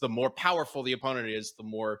 because the more powerful the opponent is, the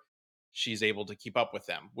more she's able to keep up with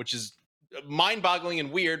them, which is mind-boggling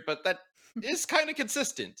and weird, but that is kind of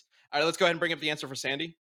consistent. All right, let's go ahead and bring up the answer for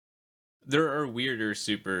Sandy. There are weirder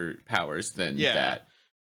superpowers than that.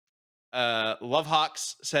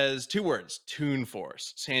 Lovehawks says 2 words: Toon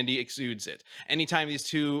Force. Sandy exudes it. Anytime these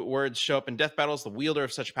 2 words show up in death battles, the wielder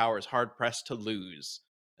of such power is hard pressed to lose.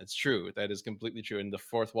 That's true. That is completely true. And the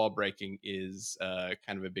fourth wall breaking is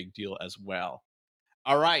kind of a big deal as well.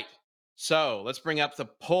 All right. So let's bring up the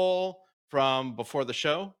poll from before the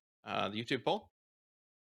show, the YouTube poll.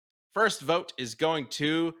 First vote is going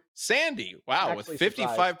to Sandy. Wow, with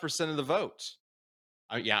 55% of the vote.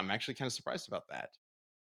 Yeah, I'm actually kind of surprised about that.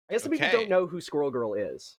 I guess the people don't know who Squirrel Girl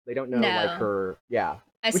is. They don't know like her. Yeah.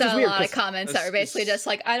 I saw a lot of comments that were basically just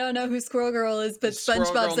like, I don't know who Squirrel Girl is, but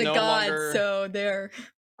SpongeBob's a god, so there.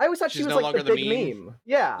 I always thought she was like the big meme.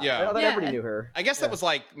 Yeah. I thought everybody knew her. I guess that was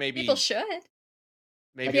like maybe people should.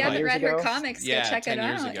 Maybe if you haven't like, read her comics, go check it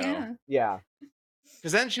out. Yeah.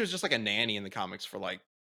 Because then she was just like a nanny in the comics for like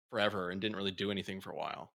forever and didn't really do anything for a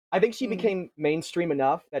while. I think she became mainstream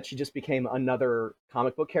enough that she just became another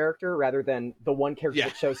comic book character rather than the one character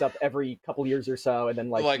that shows up every couple years or so and then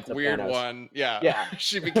like beats up weird Thanos. one. Yeah. Yeah.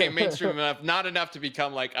 She became mainstream enough, not enough to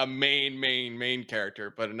become like a main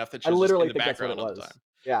character, but enough that I she was just in literally the think that's what it background all the was. time.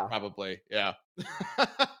 Yeah. Probably. Yeah.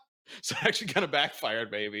 So it actually kind of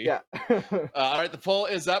backfired, maybe. Yeah. All right, the poll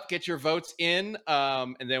is up. Get your votes in,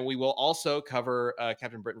 and then we will also cover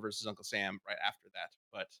Captain Britain versus Uncle Sam right after that.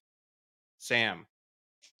 But Sam,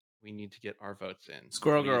 we need to get our votes in.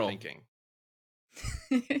 Squirrel what are you Girl. thinking?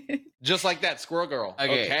 Just like that, Squirrel Girl.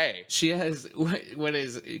 Okay. She has what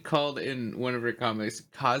is called in one of her comics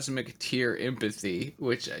cosmic tear empathy,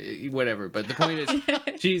 which whatever. But the point is,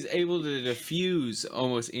 she's able to diffuse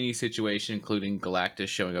almost any situation, including Galactus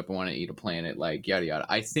showing up and want to eat a planet, like yada yada.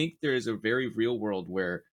 I think there is a very real world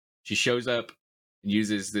where she shows up and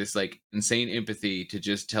uses this like insane empathy to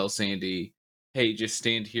just tell Sandy, "Hey, just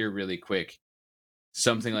stand here really quick."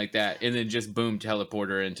 Something like that, and then just boom, teleport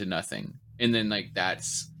her into nothing, and then like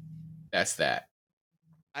that's that.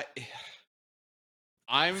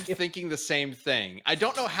 I'm thinking the same thing. I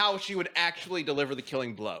don't know how she would actually deliver the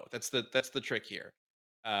killing blow. That's the trick here.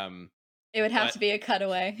 It would have to be a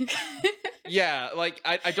cutaway. Yeah, like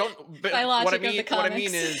I don't. But By logic what I of the mean, what I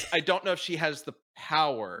mean comics. is, I don't know if she has the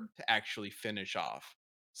power to actually finish off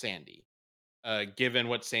Sandy, given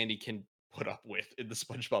what Sandy can put up with in the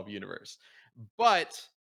SpongeBob universe. But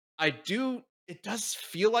I do. It does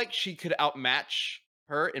feel like she could outmatch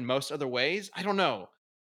her in most other ways. I don't know.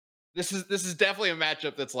 This is definitely a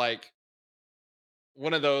matchup that's like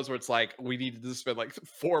one of those where it's like we need to spend like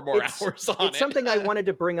 4 more hours on it. It's something I wanted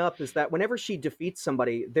to bring up is that whenever she defeats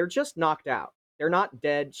somebody, they're just knocked out. They're not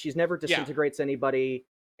dead. She's never disintegrates anybody.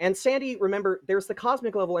 And Sandy, remember, there's the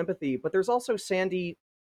cosmic level empathy, but there's also Sandy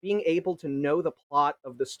being able to know the plot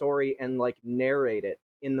of the story and like narrate it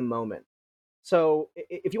in the moment. So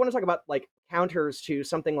if you want to talk about like counters to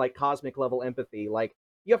something like cosmic level empathy, like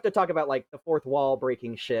you have to talk about like the fourth wall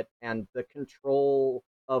breaking shit and the control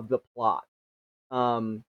of the plot.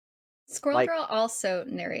 Squirrel Girl also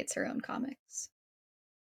narrates her own comics.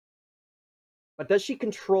 But does she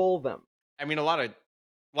control them? I mean, a lot of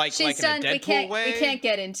like she's done. In a Deadpool We can't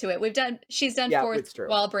get into it. She's done fourth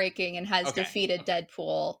wall breaking and has defeated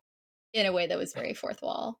Deadpool in a way that was very fourth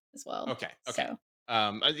wall as well. Okay. So.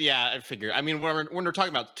 Yeah, I figure. I mean, when we're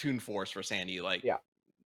talking about Toon Force for Sandy, like,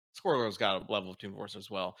 Squirrel Girl's got a level of Toon Force as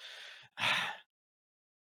well.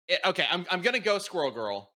 Okay, I'm gonna go Squirrel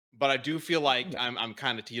Girl, but I do feel like I'm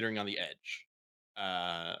kind of teetering on the edge.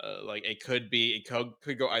 Like it could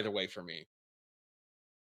go either way for me.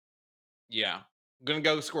 Yeah, I'm gonna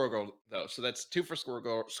go Squirrel Girl though. So that's 2 for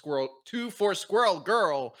two for Squirrel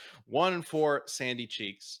Girl, 1 for Sandy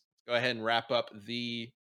Cheeks. Go ahead and wrap up the.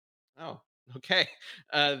 Oh, okay.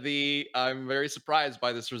 I'm very surprised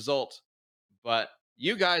by this result, but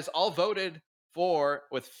you guys all voted for,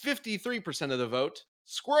 with 53% of the vote,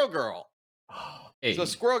 Squirrel Girl. Hey. So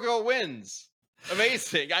Squirrel Girl wins.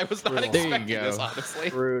 Amazing. I was not expecting this, honestly.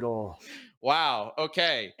 Brutal. Wow.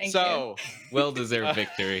 Okay. Thank you. Well-deserved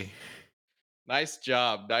victory. Nice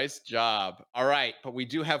job. Nice job. All right. But we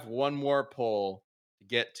do have one more poll to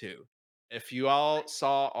get to. If you all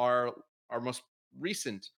saw our most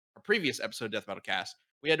previous episode of Death Battle Cast,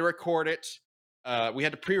 we had to record it. We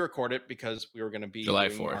had to pre-record it because we were going to be July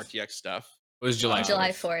doing 4th. RTX stuff. It was July 4th. July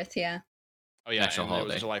 4th, yeah. Oh yeah, National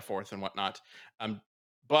holiday. It was July 4th and whatnot.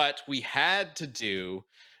 But we had to do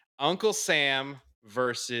Uncle Sam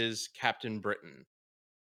versus Captain Britain,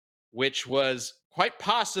 which was quite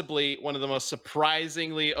possibly one of the most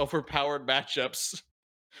surprisingly overpowered matchups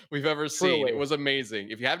we've ever seen. It was amazing.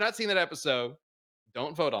 If you have not seen that episode,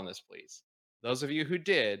 don't vote on this, please. Those of you who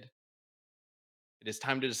did, it is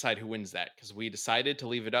time to decide who wins that, because we decided to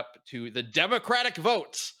leave it up to the democratic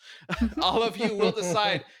vote. All of you will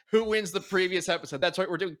decide who wins the previous episode. That's right.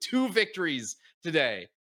 We're doing 2 victories today.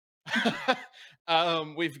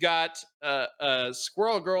 We've got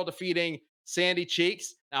Squirrel Girl defeating Sandy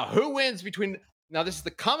Cheeks. Now, who wins between... Now, this is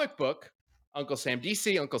the comic book Uncle Sam,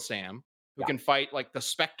 DC Uncle Sam, who can fight like the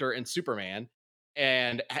Spectre and Superman,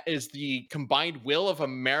 and is the combined will of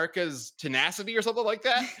America's tenacity or something like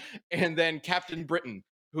that. And then Captain Britain,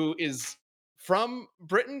 who is from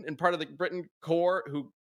Britain and part of the Britain Corps,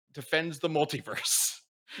 who defends the multiverse,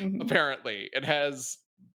 apparently. It has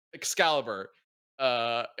Excalibur,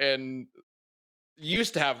 and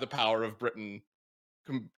used to have the power of Britain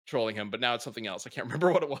controlling him, but now it's something else. I can't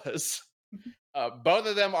remember what it was. Both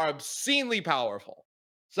of them are obscenely powerful.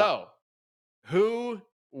 So, who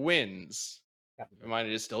wins? Remind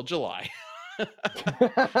it is still July.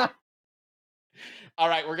 All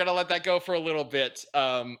right, we're gonna let that go for a little bit.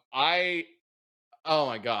 I Oh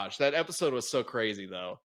my gosh, that episode was so crazy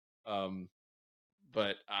though.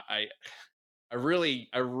 But I really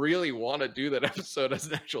want to do that episode as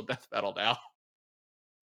an actual death battle now.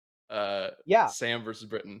 Yeah, Sam versus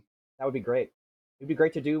Britain. that would be great. It'd be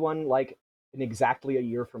great to do one like in exactly a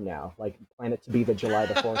year from now. Like plan it to be the July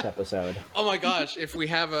the 4th episode. Oh my gosh, if we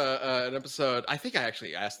have an episode, I think I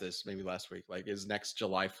actually asked this maybe last week. Like, is next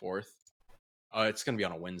July 4th? Oh, it's gonna be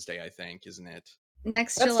on a Wednesday, I think, isn't it?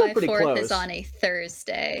 Next That's still July pretty 4th is close. on a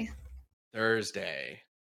Thursday. Thursday.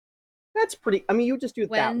 That's pretty. I mean, you just do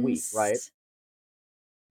it that week, right?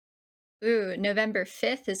 Ooh, November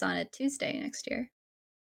 5th is on a Tuesday next year.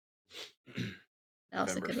 That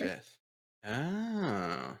also November could work. 5th.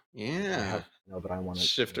 Oh, yeah. No, but I want to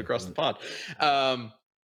Shift across the pond. Oh.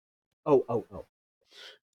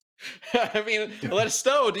 I mean, let us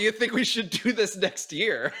know. Do you think we should do this next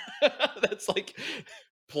year? That's like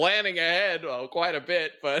planning ahead quite a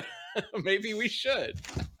bit, but maybe we should.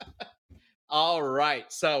 All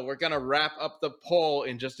right. So we're going to wrap up the poll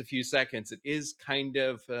in just a few seconds. It is kind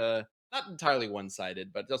of not entirely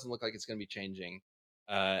one-sided, but it doesn't look like it's going to be changing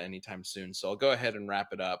anytime soon. So I'll go ahead and wrap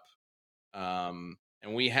it up.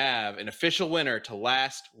 And we have an official winner to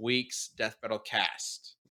last week's Death Battle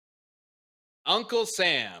cast. Uncle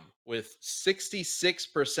Sam with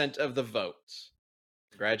 66% of the vote.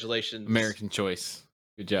 Congratulations. American choice.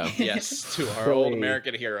 Good job. Yes, to our old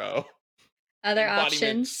American hero. Other Embodiment.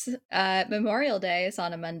 options, Memorial Day is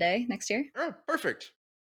on a Monday next year. Oh, perfect.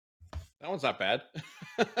 That one's not bad.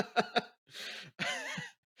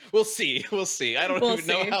 We'll see. I don't even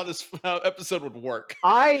know how this episode would work.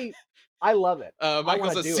 I love it.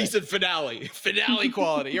 Michael's a season finale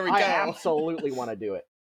quality. Here we go. I absolutely want to do it.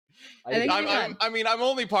 I'm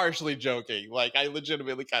only partially joking. Like, I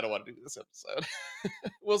legitimately kind of want to do this episode.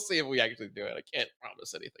 We'll see if we actually do it. I can't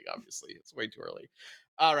promise anything, obviously. It's way too early.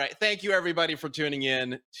 All right. Thank you, everybody, for tuning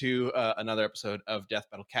in to another episode of Death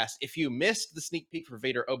Battle Cast. If you missed the sneak peek for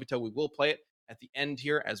Vader Obito, we will play it at the end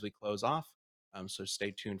here as we close off. So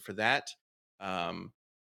stay tuned for that.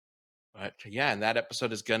 But yeah, and that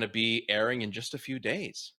episode is going to be airing in just a few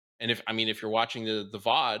days. And if you're watching the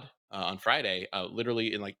VOD on Friday,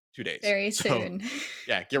 literally in like 2 days. Very soon.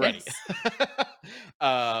 Yeah, get ready.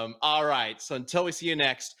 All right. So until we see you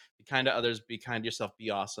next, be kind to others, be kind to yourself,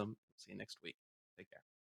 be awesome. See you next week. Take care.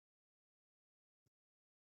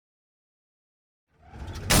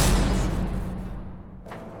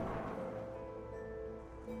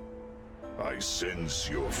 I sense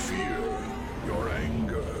your fear, your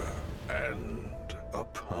anger, and a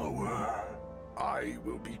power. I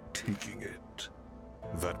will be taking it.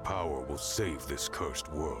 That power will save this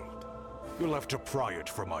cursed world. You'll have to pry it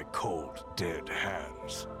from my cold, dead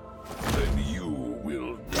hands. Then you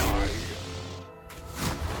will die.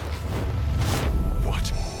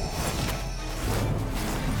 What?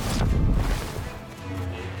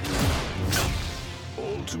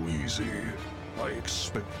 All too easy. I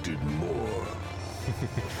expected more.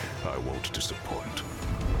 I won't disappoint.